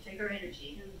of us, we take our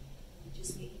energy, and we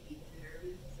just need to be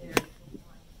very, very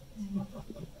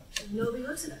quiet. And nobody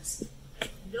looks at us.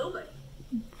 Nobody.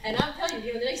 And I'm telling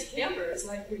you, the next camper is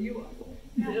like where you are.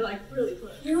 They're like really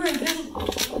close. We were invisible.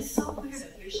 It was so weird. So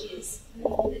here she is.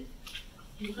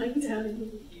 Lying down in the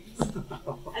leaves.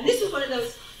 And this was one of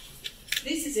those,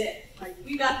 this is it. Like,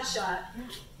 we got the shot.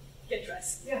 Get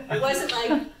dressed. Yeah. It wasn't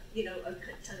like, you know, a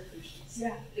ton of cushions.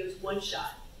 Yeah. There was one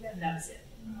shot. Yeah. And that was it.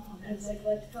 I was like,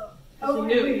 let's go. Oh, we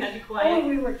knew we had to be quiet. Oh,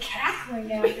 we were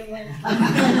cackling afterwards.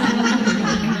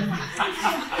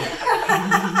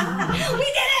 We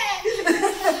did it!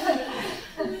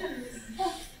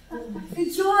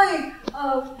 Enjoying,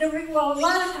 well, a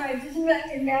lot of times,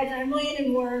 imagine I'm laying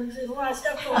in worms, there's a lot of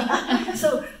stuff going on.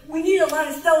 So we need a lot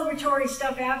of celebratory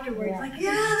stuff afterwards. Like,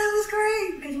 yeah, that was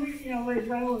great. Because we, you know, the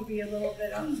adrenaline would be a little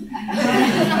bit up.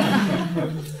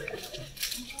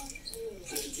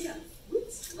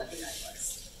 Oops, lucky I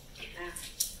was.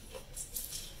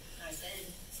 I said,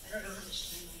 I don't know how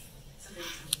much time somebody.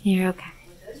 You're okay.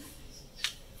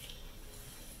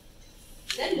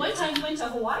 Then one time we went to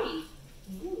Hawaii.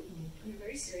 We were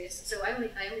very serious. So I only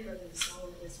wrote in the small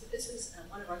list, but this was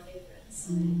one of our favorites.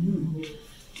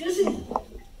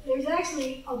 There's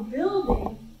actually a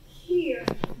building here,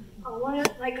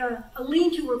 like a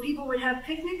lean-to where people would have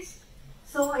picnics.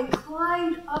 So I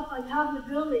climbed up on top of the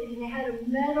building, and they had a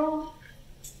metal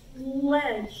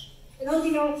ledge. And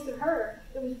unbeknownst to her,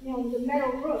 it was, you know, the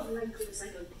metal roof. And It was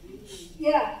like a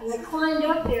yeah, and I climbed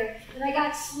up there, and I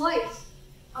got sliced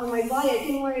on my body. I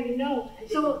didn't want her to know.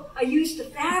 So I used the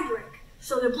fabric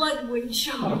so the blood wouldn't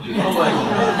show. Oh my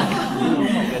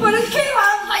God. But it came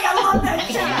out like I love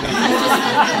that shot.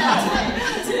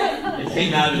 It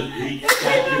came out as weak.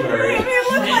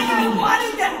 It looked like I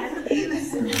wanted that.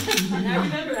 And I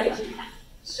remember actually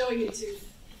showing it to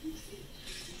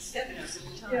Stephanos at the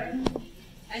time. Yeah.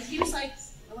 And he was like,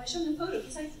 oh, I showed him the photo.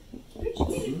 He's like, where'd you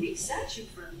get a big statue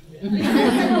from?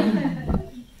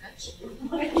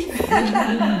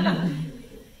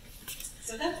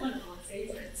 So that's one of my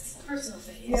favorites, personal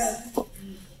favorites. Yeah.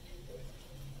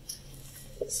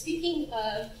 Speaking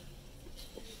of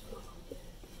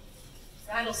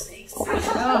rattlesnakes.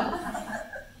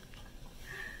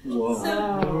 Whoa. So,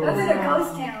 That's in a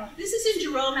ghost town. this is in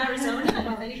Jerome, Arizona. I don't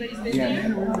know if anybody's been there.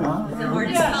 The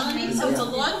artist colony. So it's a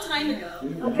long time ago.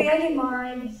 Abandoned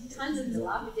mines. Tons of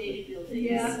dilapidated buildings.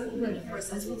 Yeah. But of course,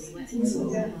 that's where we went. And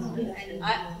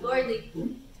Lord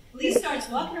Lee starts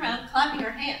walking around clapping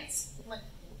her hands. I'm like,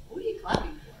 what are you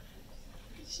clapping for?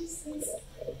 She says,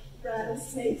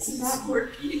 rattlesnakes and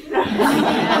scorpions.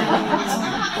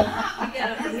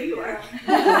 Yeah, from New York.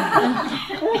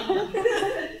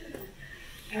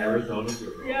 Arizona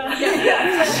girl.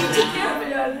 Yeah. She took care of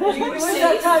it. It was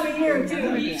that time of year,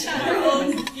 too. We each had our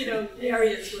own, you know,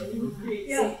 areas where we would create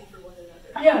safety for one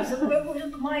another. Yeah, so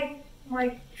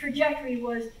my trajectory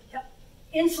was to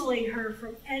insulate her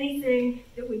from anything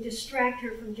that would distract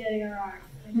her from getting her arm.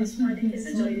 I just wanted to It's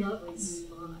such a lovely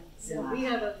spot. So we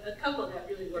have a couple that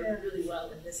really work really well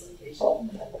in this location.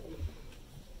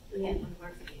 Again, one of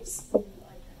our faves.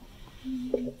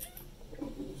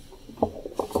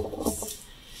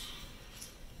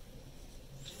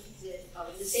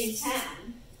 In the same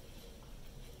town.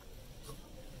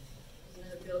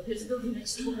 There's a building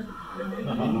next door.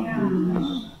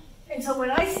 Yeah. And so when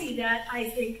I see that, I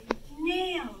think,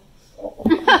 nails.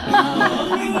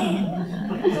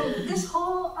 Nails. So this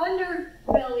whole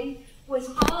underbelly was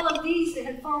all of these that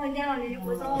had fallen down, and it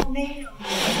was all nails.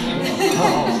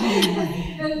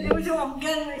 And it was all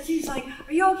good. She's like,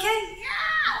 "Are you okay?" Yeah.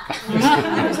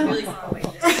 I was really far away.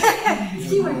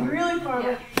 She was really far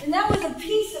away, and that was a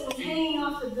piece that was hanging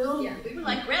off the building. Yeah, we were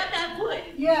like, grab that wood.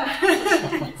 Yeah.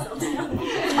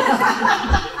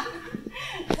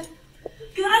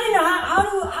 Because I didn't know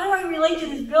how do I relate to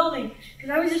this building? Because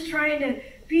I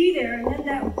be there, and then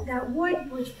that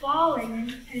wood was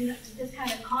falling, and just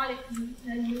kind of caught it, and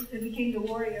then it became the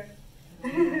warrior.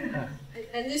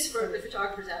 And this, for the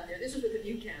photographers out there, this was with a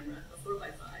new camera, a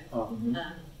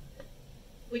 4x5,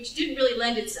 which didn't really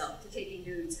lend itself to taking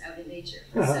nudes out in nature.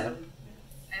 So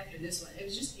after this one, it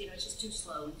was just, it's just too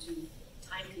slow and too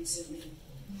time-consuming,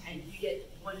 and you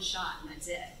get one shot and that's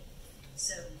it.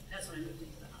 So that's when I moved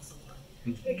into the hustle part.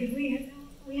 Because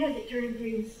we had to turn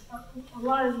things. A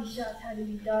lot of these shots had to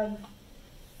be done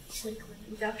quickly.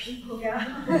 Production. Yeah.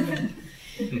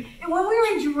 And when we were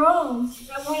in Jerome,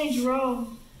 that one in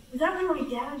Jerome, was that when my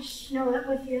dad? No, that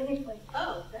was the other place.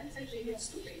 Oh, that's actually a good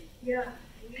story. Yeah.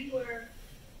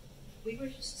 We were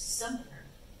just somewhere.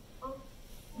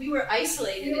 We were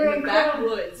isolated We were in the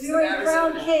backwoods. We were in of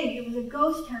Crown Arizona. King. It was a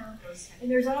ghost town.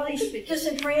 And there's all these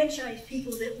disenfranchised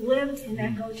people that lived in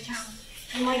that ghost town.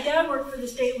 And my dad worked for the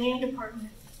state land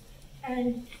department.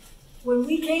 And when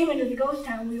we came into the ghost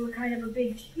town, we were kind of a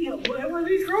big deal. What were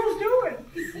these girls doing?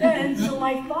 And so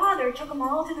my father took them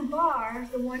all to the bar,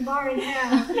 the one bar in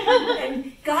town,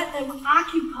 and got them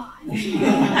occupied.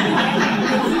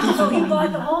 And so he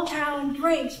bought the whole town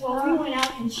drinks while we went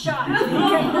out and shot. He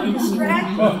kept them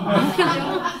distracted.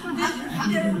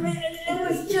 It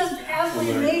was just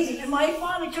absolutely amazing. And my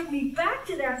father took me back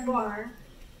to that bar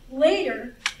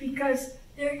later because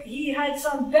he had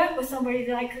some bet with somebody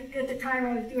that I could, at the time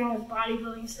I was doing all this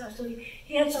bodybuilding stuff, so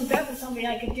he had some bet with somebody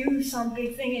I could do some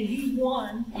big thing, and he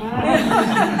won.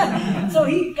 So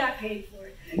he got paid for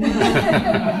it.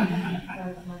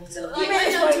 So like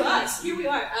right down to us, here we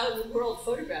are out in the world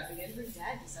photographing, and her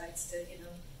dad decides to,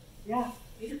 Yeah.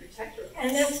 be the protector of us.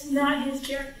 And that's not his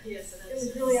character. Yes, and It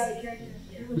was really out of character.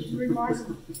 It was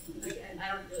remarkable. And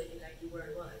I don't really think I knew where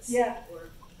I was. Yeah. Or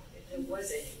if there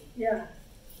was any. Yeah.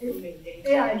 Moving danger.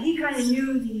 Yeah, and he kind of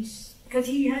knew these, because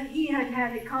he had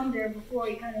to come there before.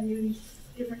 He kind of knew these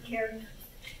different characters,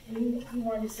 and he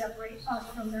wanted to separate us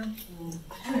from them.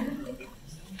 And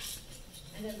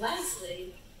then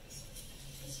lastly, this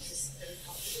was just a very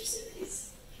popular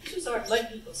series. This was our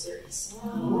Mudpeople series.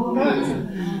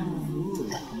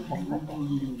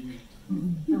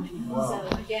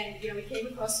 So again, we came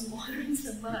across some water and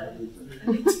some mud. And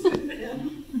we took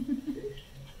them,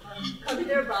 covered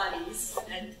their bodies,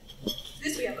 and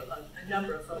this we have a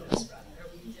number of photos from, where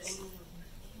we just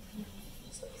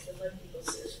the Mudpeople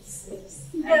series.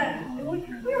 Yeah,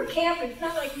 we were camping. It's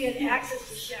not like we had access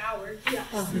to showers. Yeah.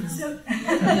 So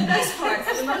The best part,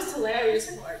 and the most hilarious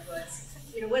part was,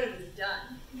 when it was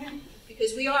done.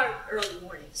 Because we are early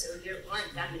morning, so there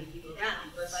aren't that many people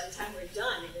around. But by the time we're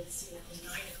done, and it's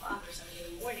 9 o'clock or something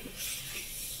in the morning,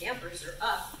 campers are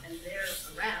up and they're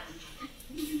around.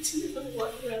 You two are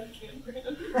walking around the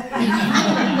campground.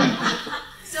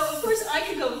 So of course I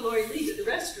could go with Lori Lee to the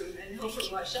restroom and help her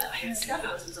wash up. And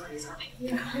Stephanos was on his own.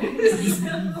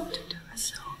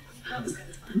 So that was kind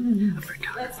of fun.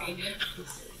 That's all.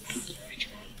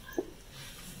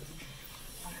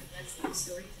 That's the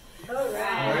story. All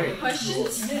right.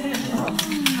 Questions? I'm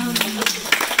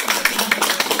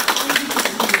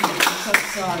so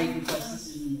sorry because this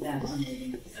isn't fascinating.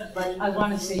 But I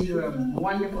want to say you're a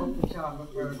wonderful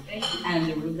photographer, and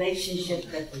the relationship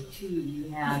that the two of you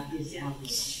have is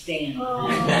outstanding.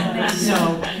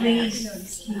 So please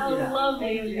keep it I up. love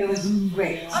you. It was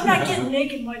great. I'm not getting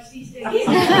naked much these days. I'm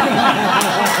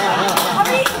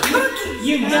eating cookies.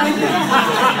 You've done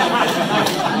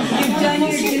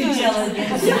your due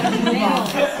diligence.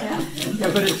 Yeah,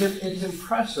 but it's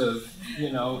impressive,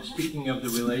 speaking of the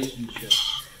relationship,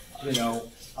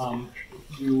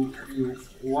 you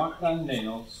walked on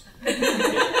nails,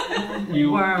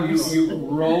 you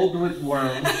rolled with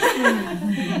worms,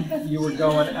 you were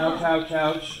going ouch, ouch,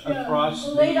 ouch across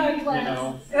the,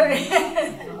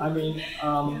 I mean,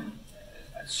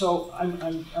 so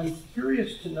I'm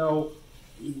curious to know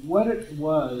what it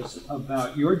was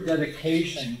about your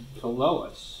dedication to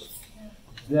Lois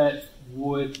that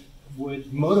would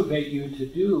motivate you to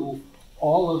do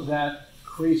all of that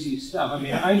crazy stuff. I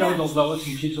mean, I know the Lois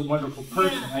and she's a wonderful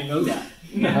person. I know that.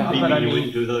 But I You mean,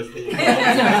 wouldn't do those things. I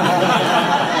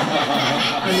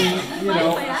mean,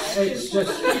 it's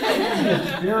just,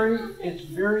 it's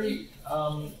very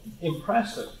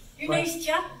impressive. Your name's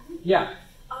Jeff? Yeah.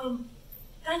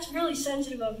 That's really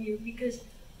sensitive of you because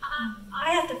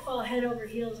I have to fall head over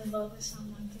heels in love with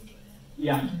someone to do that.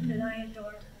 Yeah. And I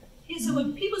adore her. Yeah, so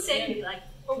when people say to me like,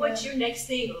 "Well, what's your next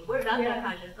thing?" or "What about that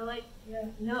project?" I'm like,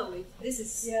 "No, this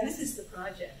is the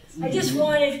project." I just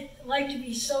wanted life to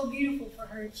be so beautiful for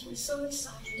her. She was so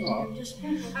excited. I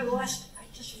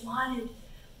just wanted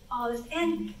all this.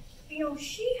 And,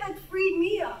 she had freed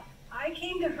me up. I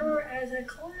came to her as a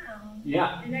clown.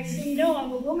 Yeah. And next thing you know,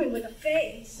 I'm a woman with a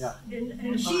face. Yeah.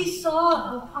 And she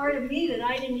saw a part of me that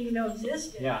I didn't even know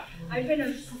existed. Yeah. I've been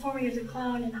performing as a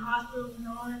clown in hospitals and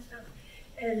all that stuff.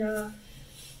 And,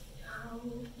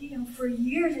 you know, for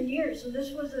years and years. So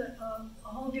this was a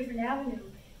whole different avenue.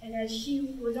 And as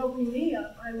she was opening me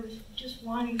up, I was just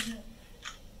wanting to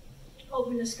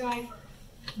open the sky for her.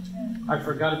 I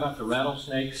forgot about the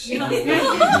rattlesnakes Yeah.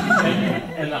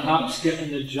 and the hop, skip,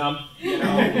 and the jump, you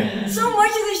know. So much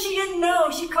of this she didn't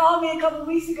know. She called me a couple of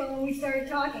weeks ago when we started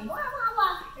talking. Blah, blah,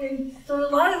 blah. And so a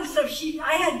lot of the stuff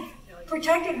I had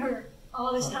protected her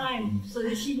all this time so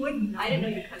that she wouldn't. I didn't know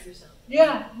you cut yourself.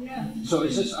 Yeah, yeah. So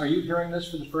are you hearing this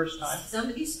for the first time? Some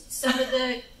of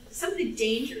the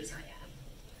dangers I have.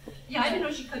 Yeah, I didn't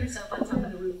know she cut herself on top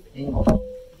of the roof.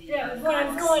 Yeah, when I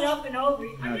was going up and over,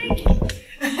 I'm naked.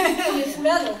 It's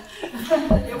metal.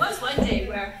 There was one day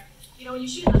where, you know, when you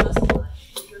shoot on muscle line,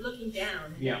 you're looking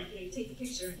down, and Yeah. you know, you take the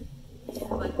picture, and you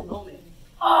have like a moment.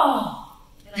 Oh!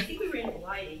 And I think we were in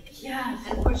Hawaii. Yes.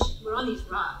 And of course, we're on these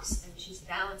rocks, and she's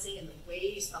balancing, and the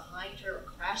waves behind her are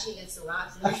crashing against the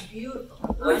rocks, and it's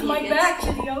beautiful. With my back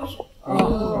to the ocean.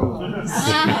 Oh.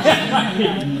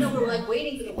 You know, we're like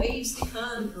waiting for the waves to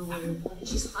come, and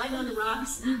she's climbing on the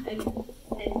rocks, and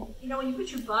you know, when you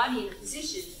put your body in a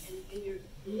position, and you're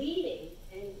leaning,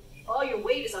 and all your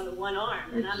weight is on the one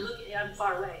arm, and I'm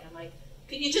far away, I'm like,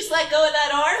 can you just let go of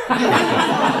that arm?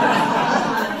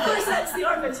 And of course, that's the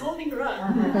arm that's holding her up.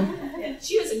 And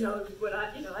she doesn't know what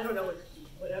I don't know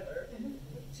whatever.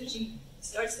 So she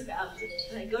starts to balance it,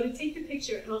 and I go to take the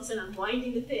picture, and all of a sudden I'm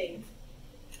winding the thing,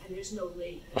 and there's no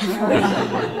leg.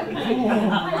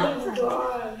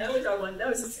 That was our one. That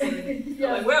was a scary. Yeah.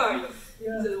 I'm like, where are you?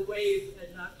 Yeah. So the wave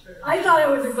had knocked her. I thought it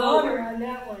was a goner on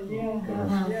that one. Yeah.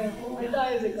 Yeah. I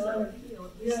thought it was a goner. You know,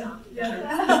 Yeah.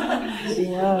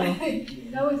 Wow.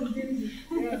 That was a doozy.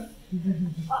 Yeah.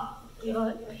 you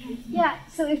know, Yeah,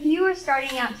 so if you were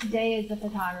starting out today as a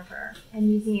photographer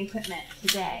and using equipment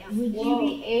today, would you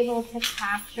be able to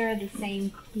capture the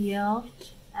same feel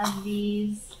of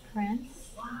these prints?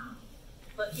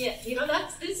 but yeah, you know,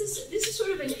 this is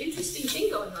sort of an interesting thing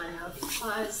going on now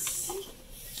because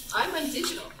I'm on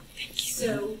digital,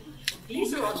 so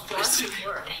these are all darkened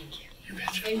work.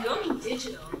 And going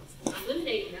digital,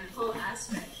 eliminating that whole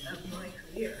aspect of my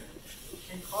career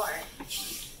and art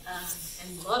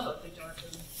and love of the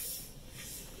darkroom.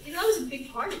 You know, that was a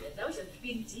big part of it. That was a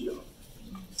big deal.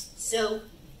 So,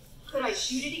 could I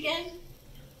shoot it again?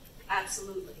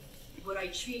 Absolutely. Would I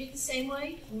treat it the same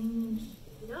way?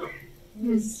 No,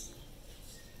 because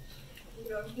you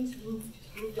know everything's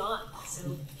moved on.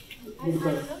 So I don't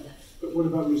know that. But what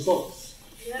about results?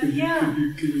 Can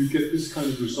you get this kind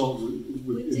of result in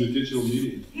the digital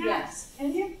medium? Yes.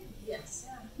 And you? Yes.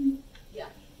 Yeah.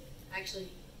 Actually,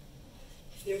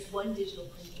 there's one digital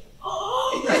printer.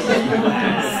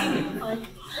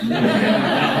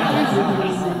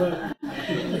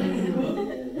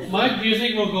 Mike, do you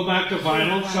think we'll go back to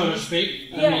vinyl, so to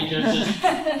speak? I mean, just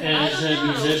as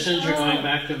musicians are going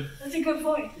back to That's a good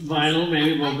point. vinyl,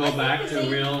 maybe we'll go back to the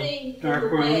real thing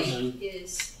dark rooms and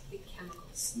is the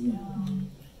chemicals.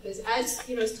 Because as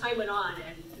you know, as time went on,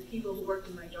 and the people who worked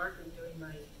in my darkroom during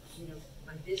my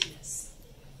my business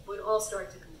would all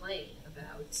start to complain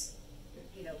about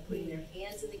putting their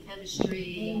hands in the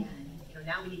chemistry.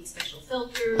 Now we need special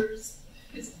filters.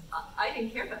 Because I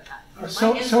didn't care about that.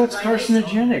 So it's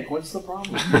carcinogenic. What's the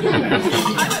problem? I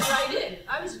went right in.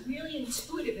 I was really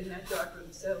intuitive in that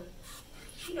darkroom. So,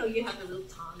 you have the little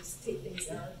tongs to take things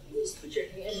out. You just put your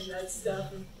hand in that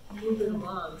stuff and move it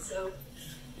along. So,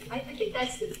 I think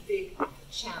that's the big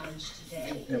challenge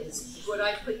today. Is would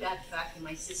I put that back in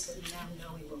my system now,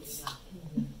 knowing what we got?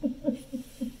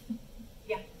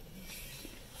 Yeah.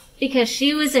 Because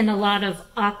she was in a lot of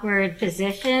awkward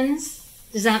positions.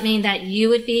 Does that mean that you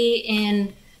would be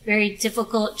in very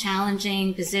difficult,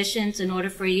 challenging positions in order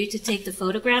for you to take the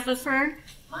photograph of her?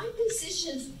 My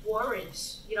positions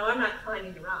warrant, I'm not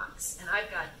climbing the rocks, and I've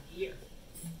got gear.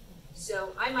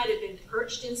 So I might have been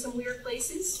perched in some weird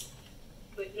places,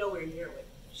 but nowhere near what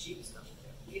she was going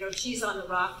through. If she's on the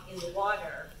rock in the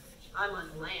water, I'm on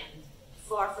the land,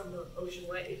 far from the ocean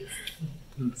waves.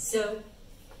 So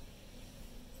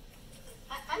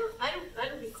I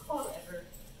don't recall ever.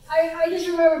 I just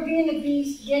remember being the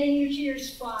beast, getting you to your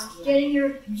spot, getting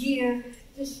your gear,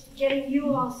 just getting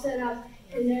you all set up,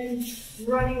 and then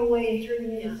running away and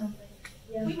turning into something.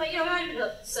 Yeah. We might, I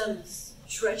had some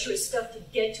treacherous stuff to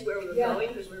get to where we were going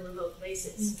because we were in remote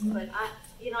places. But I'd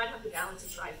have to balance a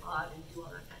tripod and do all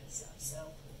that kind of stuff. So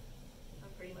I'm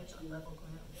pretty much on level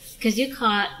ground. Because you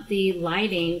caught the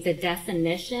lighting, the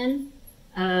definition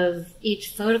of each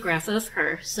photograph of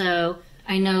her. So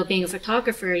I know being a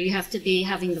photographer, you have to be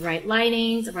having the right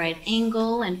lighting, the right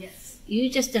angle, and you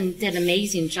just did an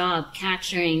amazing job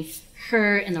capturing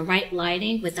her in the right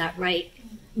lighting with that right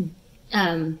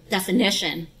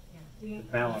definition. The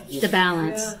balance. The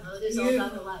balance. Oh, this is all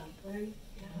about the light.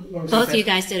 Both of you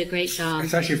guys did a great job.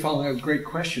 It's actually following a great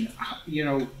question. You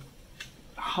know,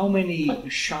 how many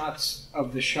shots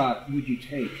of the shot would you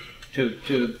take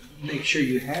to make sure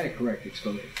you had a correct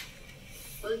exposure?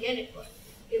 Well, again, it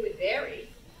would vary.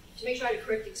 To make sure I had a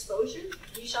correct exposure,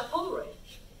 you shot Polaroid.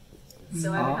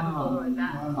 So I would have a Polaroid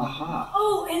back.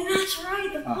 Oh, and that's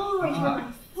right. The Polaroids were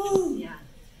my food. Yeah.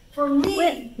 For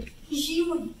me, she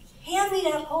would hand me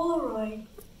that Polaroid,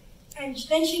 and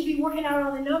then she'd be working out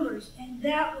all the numbers, and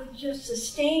that would just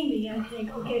sustain me. I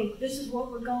think, okay, this is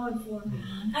what we're going for.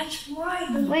 That's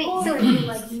right. The Polaroids were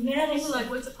like medicine. Like,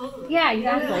 what's a Polaroid? Yeah,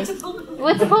 exactly. What's a Polaroid?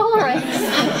 What's a Polaroid?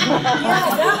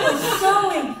 Yeah, that was so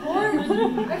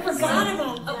important. I forgot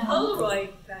about that. A Polaroid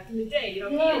back in the day, you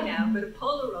don't need it now, but a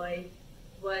Polaroid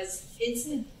was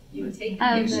instant. You would take the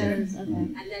picture,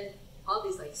 and then all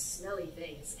these like smelly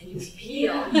things, and you would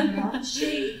peel, and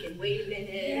shake, and wait a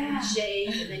minute, and shake,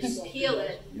 and then you peel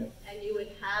it, and you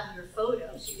would have your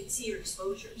photos. You could see your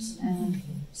exposures.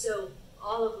 So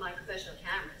all of my professional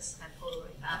cameras had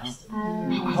Polaroid backs.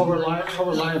 How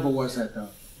reliable was that,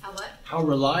 though? How what? How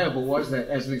reliable was that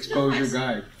as an exposure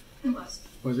guide? It was.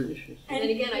 Was it? And then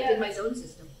again, I did my zone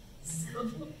system,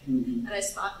 and I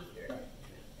spot metered.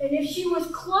 And if she was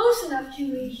close enough to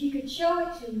me, she could show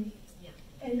it to me. Yeah.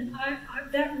 And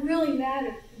that really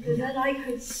mattered, because then I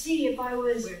could see if I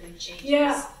was. Where they changes.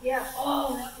 Yeah.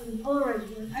 Oh, that was the Polaroids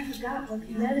were. I forgot what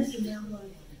medicine that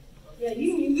was. Yeah,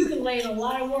 you can lay in a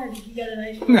lot of work if you got a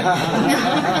nice one.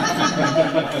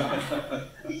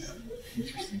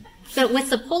 But with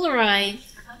the Polaroid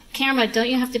camera, don't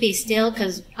you have to be still?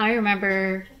 Because I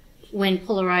remember when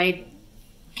Polaroid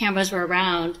cameras were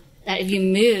around, that if you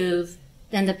move,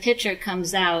 then the picture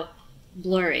comes out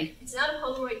blurry. It's not a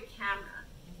Polaroid camera.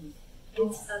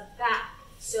 It's a back.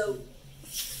 So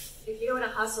if you go in a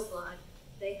Hasselblad,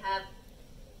 they have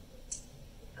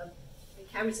the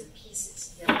cameras in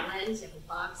pieces. You have a lens, you have a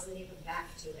box, and then you have a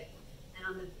back to it. And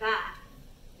on the back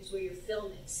is where your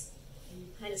film is. And you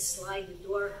kind of slide the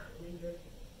door out, and then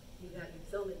you got your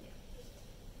film in there.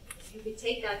 You could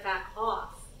take that back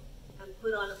off and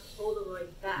put on a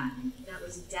Polaroid back that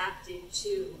was adapted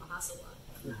to a Hasselblad.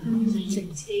 So you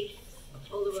could take a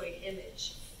Polaroid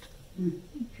image.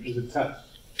 It was a test.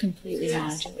 Completely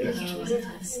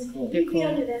modular. They're cool.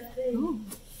 Under that thing.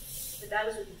 But that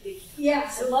was with the big.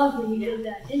 Yes, I love when you did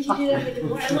that. Didn't you do that with the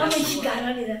board? I love when she got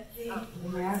under that thing. Yeah.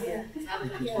 That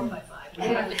was like 4x5. You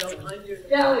had to go under the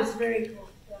That was very cool.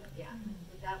 Yeah,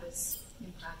 but that was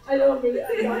impractical. I don't really, I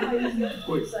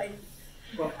excited.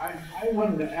 Well, I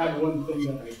wanted to add one thing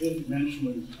that I didn't mention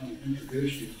when I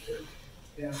introduced you to.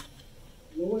 Yeah.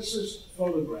 Lois's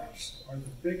photographs are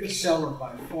the biggest seller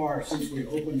by far since we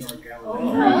opened our gallery.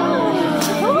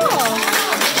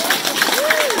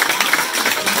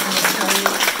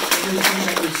 Everything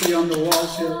that you see on the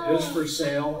walls here is for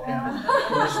sale, and of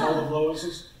course all of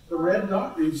Lois's. The red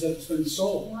dot means that it's been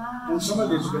sold, and some of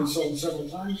these have been sold several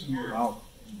times in a year. Wow.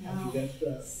 And you get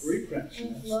reprints,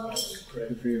 and that's great.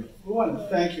 Good for you. We want to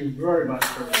thank you very much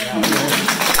for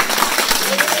that.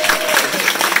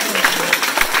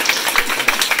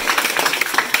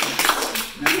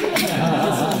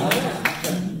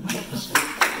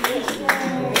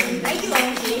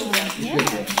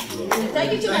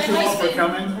 Thank you to my Thank you all for husband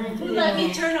coming. who let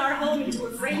me turn our home into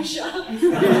a frame shop.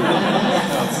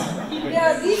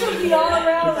 Yeah, these will be all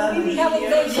around. We'll be having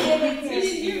Thanksgiving.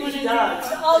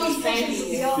 All these pictures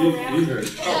will be all around.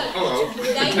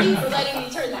 Thank you for letting me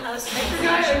turn the house. I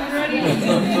forgot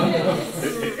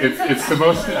It's the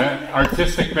most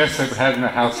artistic mess I've had in the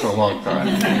house for a long time.